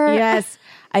longer. Yes.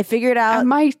 I figured out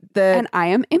And the I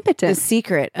am impotent.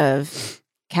 secret of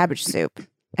cabbage soup.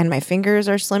 And my fingers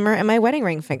are slimmer and my wedding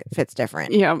ring fits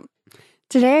different. Yeah.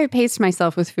 Today I paced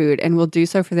myself with food and will do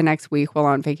so for the next week while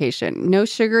on vacation. No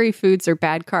sugary foods or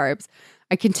bad carbs.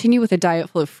 I continue with a diet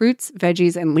full of fruits,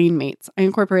 veggies, and lean meats. I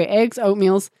incorporate eggs,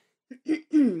 oatmeals,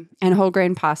 and whole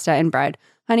grain pasta and bread,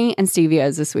 honey, and stevia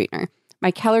as a sweetener.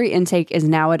 My calorie intake is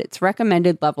now at its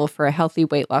recommended level for a healthy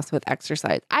weight loss with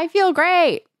exercise. I feel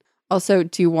great. Also,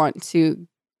 do you want to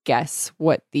guess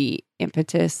what the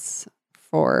impetus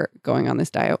for going on this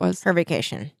diet was? Her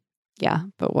vacation. Yeah,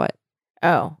 but what?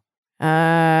 Oh.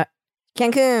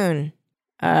 Cancun.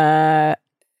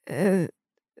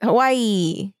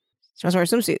 Hawaii. She wants to wear a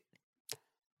swimsuit.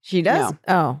 She does? No.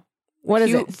 Oh. What is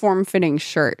Cute, it? form-fitting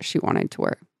shirt she wanted to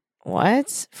wear.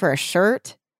 What? For a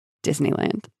shirt?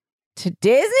 Disneyland. To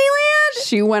Disneyland?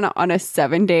 She went on a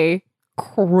 7-day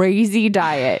crazy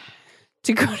diet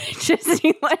to go to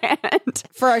Disneyland.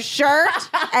 For a shirt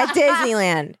at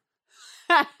Disneyland.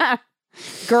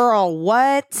 Girl,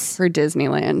 what? For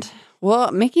Disneyland.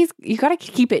 Well, you got to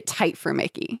keep it tight for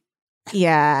Mickey.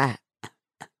 Yeah.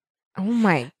 Oh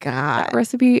my God. That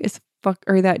recipe is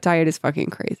that diet is fucking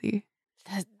crazy.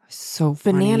 That's So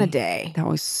funny. Banana Day. That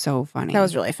was so funny. That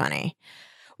was really funny.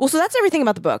 Well, so that's everything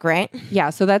about the book, right? Yeah,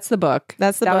 so that's the book.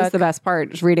 That's the that book. was the best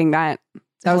part, is reading that.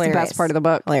 That was the Hilarious. best part of the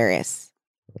book. Hilarious.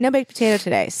 No baked potato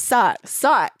today. Sucks.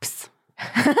 Sucks.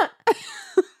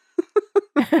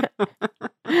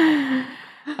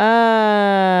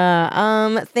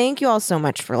 Thank you all so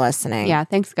much for listening. Yeah,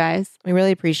 thanks, guys. We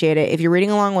really appreciate it. If you're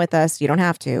reading along with us, you don't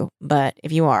have to, but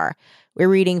if you are, we're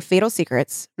reading Fatal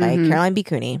Secrets by Mhm. Caroline B.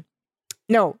 Cooney.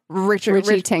 No, Richie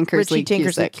Tankersley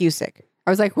Tankersley Cusick. I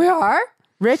was like, we are?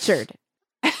 Richard.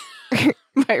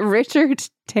 By Richard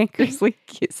Tankersley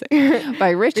Cusick.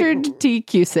 By Richard T.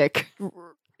 Cusick.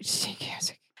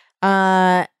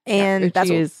 And that's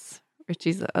what,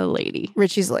 Richie's a lady.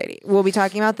 Richie's lady. We'll be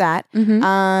talking about that.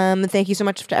 Mm-hmm. Thank you so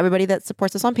much to everybody that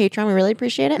supports us on Patreon. We really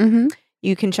appreciate it. Mm-hmm.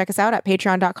 You can check us out at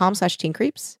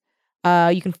patreon.com/teencreeps.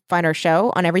 You can find our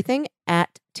show on everything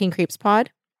at Teen Creeps Pod.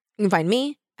 You can find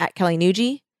me at Kelly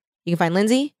Nugie. You can find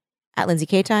Lindsay at Lindsay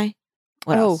Kaitai.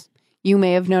 What else? You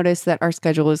may have noticed that our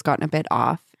schedule has gotten a bit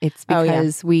off. It's Oh, yeah.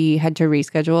 because we had to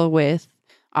reschedule with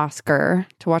Oscar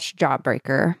to watch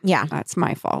Jawbreaker. Yeah. That's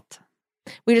my fault.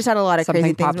 We just had a lot of Something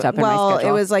crazy things. popped up in my Well, it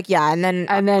schedule. was like, yeah. And then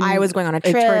I was going on a it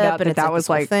turned trip out and that it's that like was this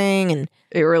whole like- thing. And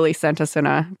It really sent us in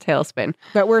a tailspin.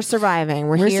 but we're surviving.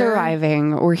 We're here.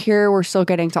 Surviving. We're here. We're still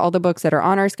getting to all the books that are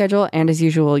on our schedule. And as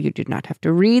usual, you do not have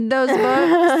to read those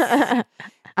books.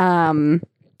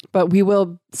 But we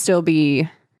will still be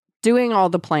doing all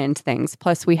the planned things.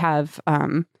 Plus, we have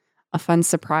a fun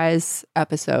surprise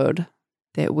episode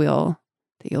that you'll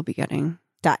be getting. ...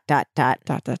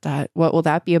 What will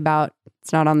that be about?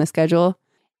 It's not on the schedule.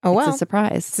 Oh, well. It's a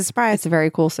surprise. It's a surprise. It's a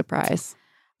very cool surprise.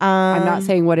 I'm not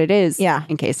saying what it is. yeah.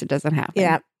 In case it doesn't happen.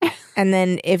 Yeah. And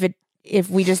then if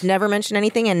we just never mention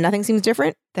anything and nothing seems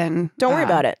different, Then don't worry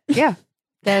about it. Yeah.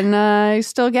 Then you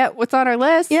still get what's on our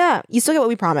list. Yeah. You still get what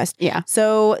we promised. Yeah.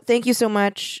 So thank you so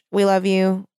much. We love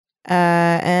you.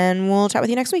 And we'll chat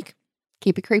with you next week.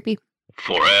 Keep it creepy.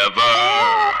 Forever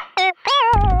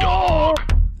Dog.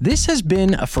 This has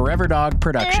been a Forever Dog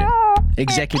production.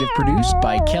 Executive produced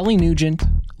by Kelly Nugent,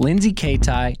 Lindsay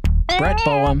Kaitai, Brett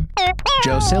Boehm,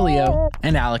 Joe Cilio,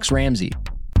 and Alex Ramsey.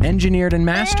 Engineered and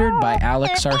mastered by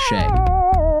Alex Sarche.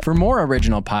 For more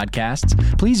original podcasts,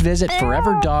 please visit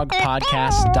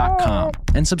foreverdogpodcasts.com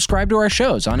and subscribe to our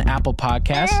shows on Apple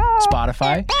Podcasts,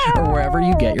 Spotify, or wherever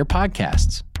you get your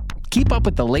podcasts. Keep up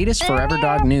with the latest Forever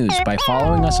Dog news by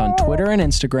following us on Twitter and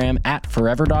Instagram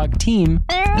 @ForeverDogTeam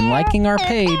and liking our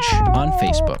page on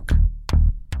Facebook.